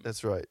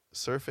 That's right.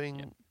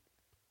 Surfing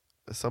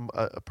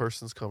a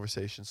person's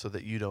conversation so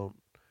that you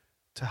don't,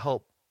 to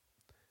help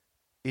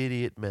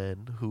idiot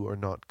men who are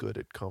not good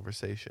at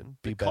conversation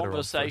be better on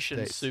first dates.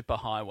 Conversation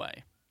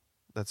superhighway.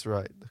 That's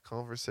right. The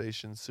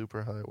conversation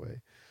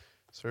superhighway.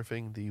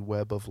 Surfing the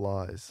web of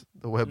lies.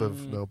 The web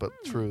of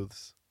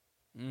truths.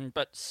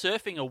 But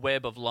surfing a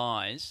web of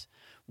lies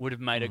would have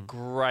made a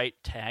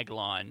great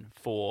tagline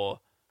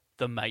for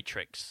The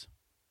Matrix.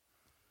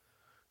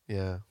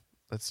 Yeah,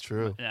 that's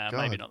true. No,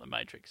 maybe not The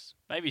Matrix.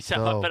 Maybe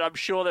some, but I'm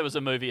sure there was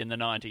a movie in the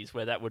 90s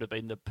where that would have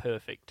been the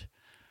perfect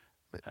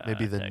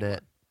maybe The tagline.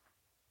 Net.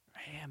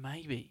 Yeah,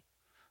 maybe.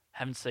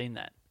 Haven't seen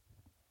that.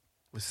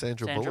 With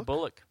Sandra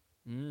Bullock?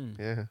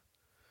 Yeah.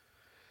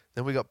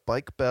 Then we got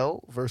bike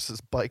bell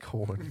versus bike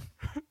horn.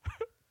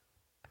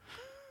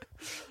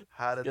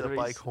 How did the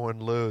bike horn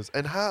lose?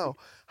 And how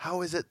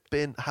has it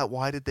been?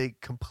 Why did they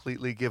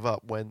completely give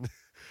up when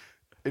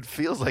it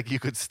feels like you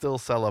could still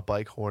sell a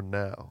bike horn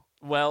now?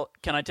 Well,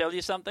 can I tell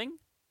you something?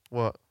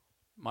 What?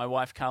 My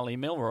wife, Carly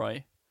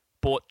Milroy,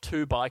 bought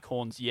 2 bike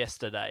horns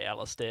yesterday,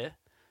 Alistair.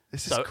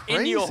 This is crazy.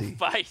 In your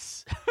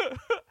face.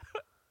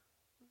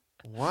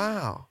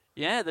 Wow.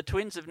 Yeah, the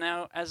twins have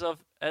now, as of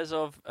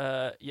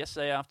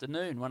yesterday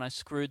afternoon, when I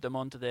screwed them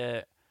onto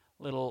their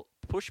little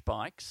push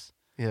bikes,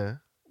 Yeah.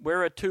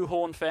 we're a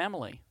 2-horn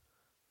family.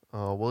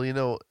 Oh,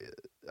 well,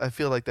 I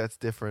feel like that's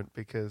different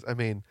because, I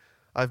mean,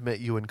 I've met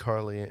you and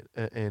Carly,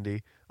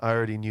 Andy. I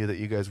already knew that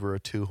you guys were a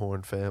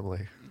 2-horn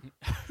family.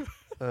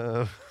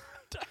 I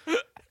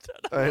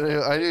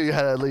knew you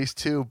had at least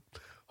 2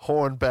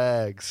 horn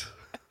bags.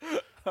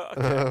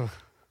 Okay.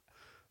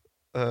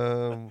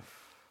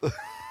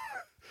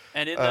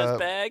 And in those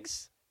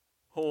bags,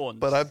 horns.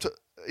 But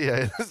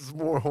this is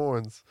more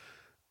horns.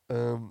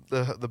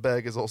 The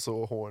bag is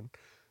also a horn.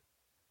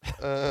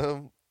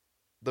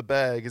 The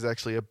bag is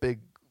actually a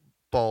big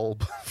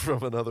bulb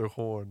from another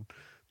horn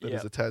that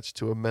is attached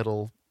to a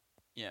metal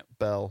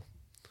bell.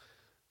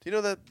 Do you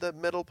know that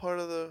metal part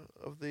of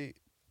a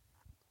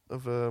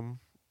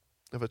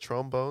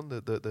trombone,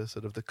 the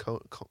sort of the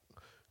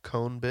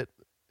cone bit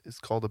is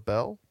called a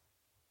bell?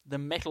 The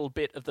metal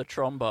bit of the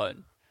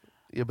trombone.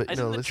 Yeah, but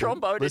Isn't no, the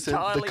trombone listen,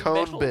 entirely the cone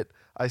metal? bit.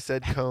 I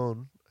said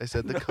cone. I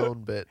said the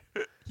cone bit.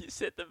 You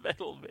said the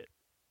metal bit.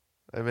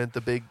 I meant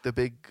the big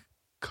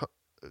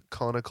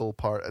conical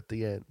part at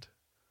the end.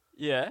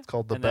 Yeah. It's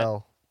called the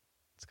bell.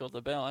 It's called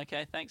the bell.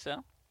 Okay, thanks,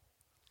 Al.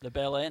 The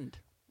bell end.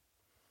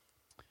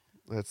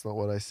 That's not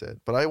what I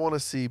said. But I want to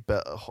see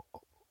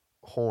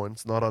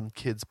horns, not on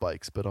kids'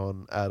 bikes, but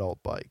on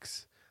adult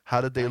bikes.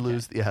 How did they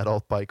lose the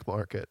adult bike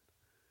market?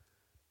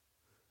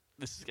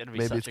 This is going to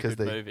be such a good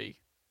movie.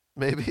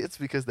 Maybe it's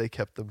because they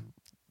kept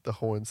the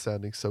horns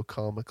sounding so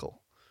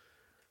comical.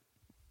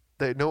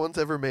 No one's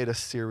ever made a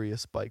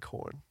serious bike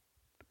horn.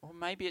 Or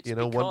maybe it's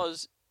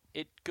because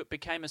it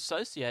became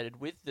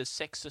associated with the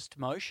sexist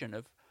motion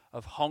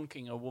of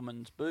honking a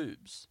woman's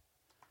boobs.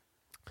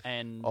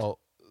 And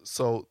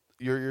so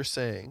you're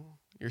saying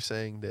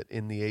that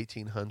in the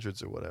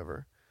 1800s or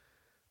whatever,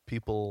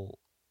 people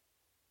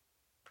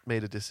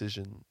made a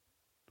decision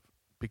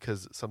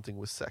because something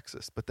was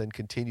sexist, but then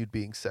continued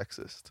being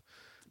sexist.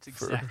 It's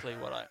exactly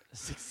what I'm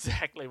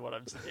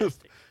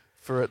suggesting.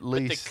 For at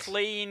least the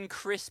clean,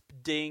 crisp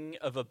ding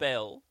of a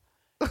bell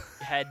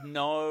had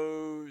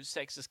no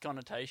sexist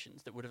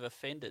connotations that would have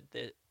offended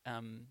their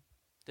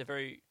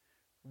very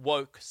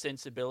woke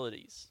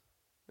sensibilities.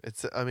 I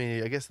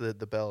guess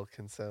the bell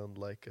can sound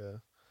like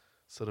a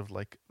sort of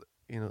like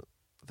like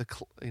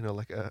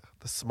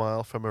the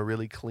smile from a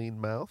really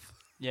clean mouth.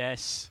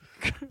 Yes.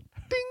 Ding.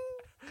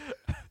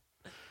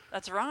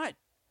 That's right.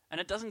 And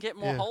it doesn't get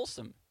more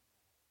wholesome.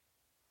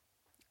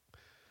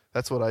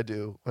 That's what I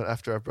do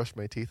after I've brushed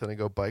my teeth and I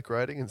go bike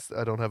riding, and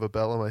I don't have a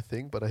bell on my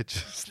thing, but I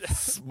just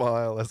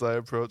smile as I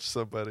approach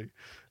somebody,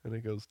 and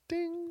it goes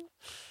ding.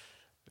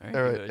 Very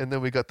All right, good. and then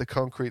we got the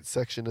concrete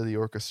section of the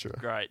orchestra.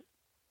 Great.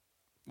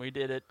 We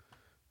did it.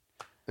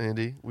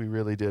 Andy, we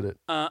really did it.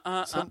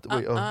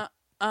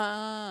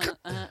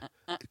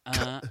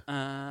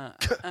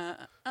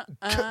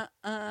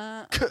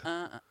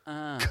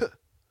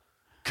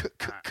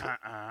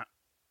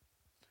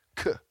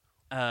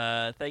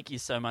 Thank you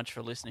so much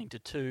for listening to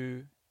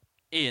Two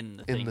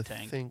in the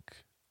Think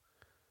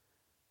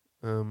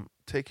Tank.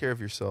 Take care of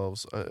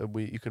yourselves.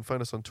 You can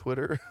find us on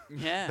Twitter.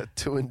 Yeah. At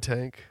Two in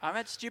Tank. I'm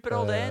at Stupid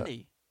Old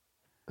Andy.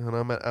 And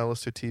I'm at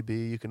Alistair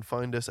TB. You can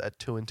find us at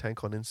Two in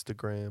Tank on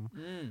Instagram.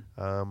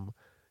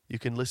 You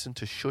can listen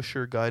to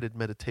Shusher Guided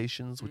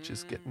Meditations, which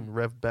is getting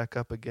revved back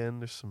up again.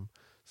 There's some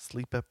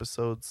sleep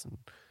episodes and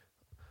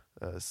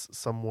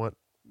somewhat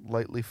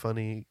lightly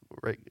funny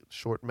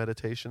short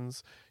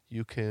meditations.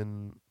 You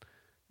can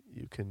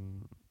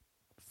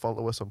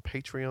follow us on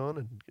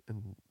Patreon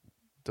and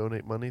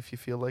donate money if you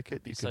feel like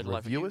it. You can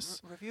review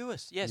us. Review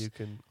us, yes. You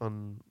can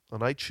on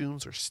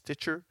iTunes or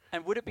Stitcher.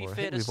 And would it be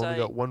fair to we've say... only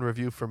got one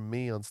review from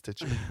me on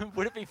Stitcher.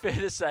 Would it be fair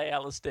to say,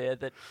 Alistair,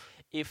 that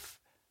if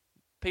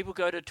people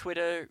go to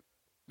Twitter,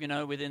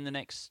 within the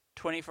next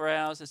 24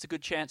 hours, there's a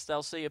good chance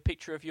they'll see a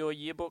picture of your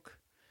yearbook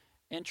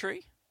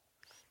entry?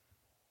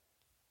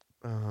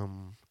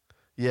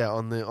 Yeah,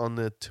 on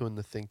the Two in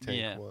the Think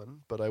Tank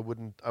one, but I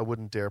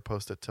wouldn't dare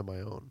post it to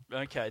my own.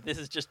 Okay, this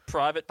is just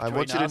private between us. I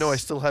want you to know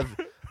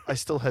I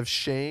still have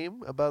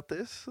shame about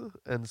this,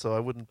 and so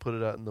I wouldn't put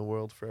it out in the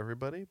world for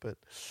everybody, but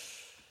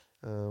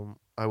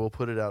I will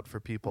put it out for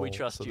people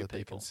so that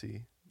they can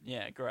see.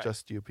 Yeah, great.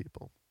 Just you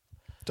people.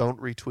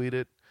 Don't retweet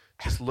it.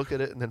 Just look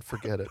at it and then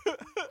forget it.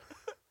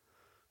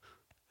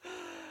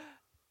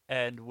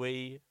 And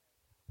we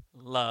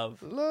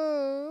love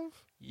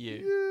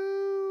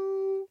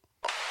you.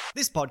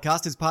 This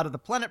podcast is part of the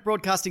Planet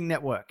Broadcasting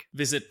Network.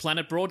 Visit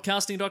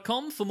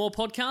planetbroadcasting.com for more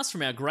podcasts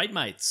from our great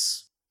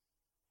mates.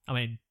 I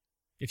mean,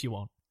 if you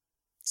want.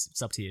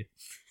 It's up to you.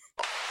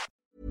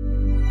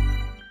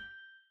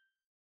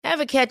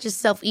 Ever catch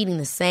yourself eating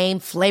the same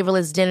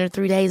flavorless dinner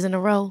 3 days in a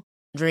row?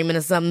 Dreaming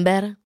of something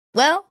better?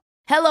 Well,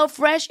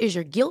 HelloFresh is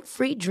your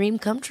guilt-free dream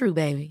come true,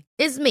 baby.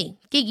 It's me,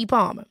 Keke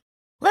Palmer.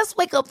 Let's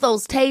wake up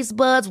those taste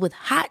buds with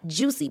hot,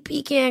 juicy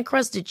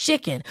pecan-crusted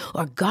chicken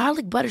or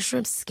garlic butter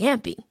shrimp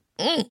scampi.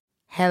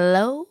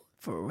 Hello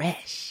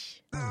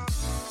Fresh.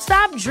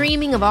 Stop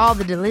dreaming of all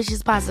the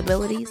delicious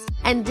possibilities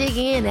and dig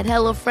in at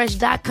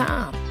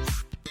HelloFresh.com.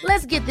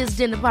 Let's get this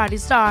dinner party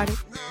started.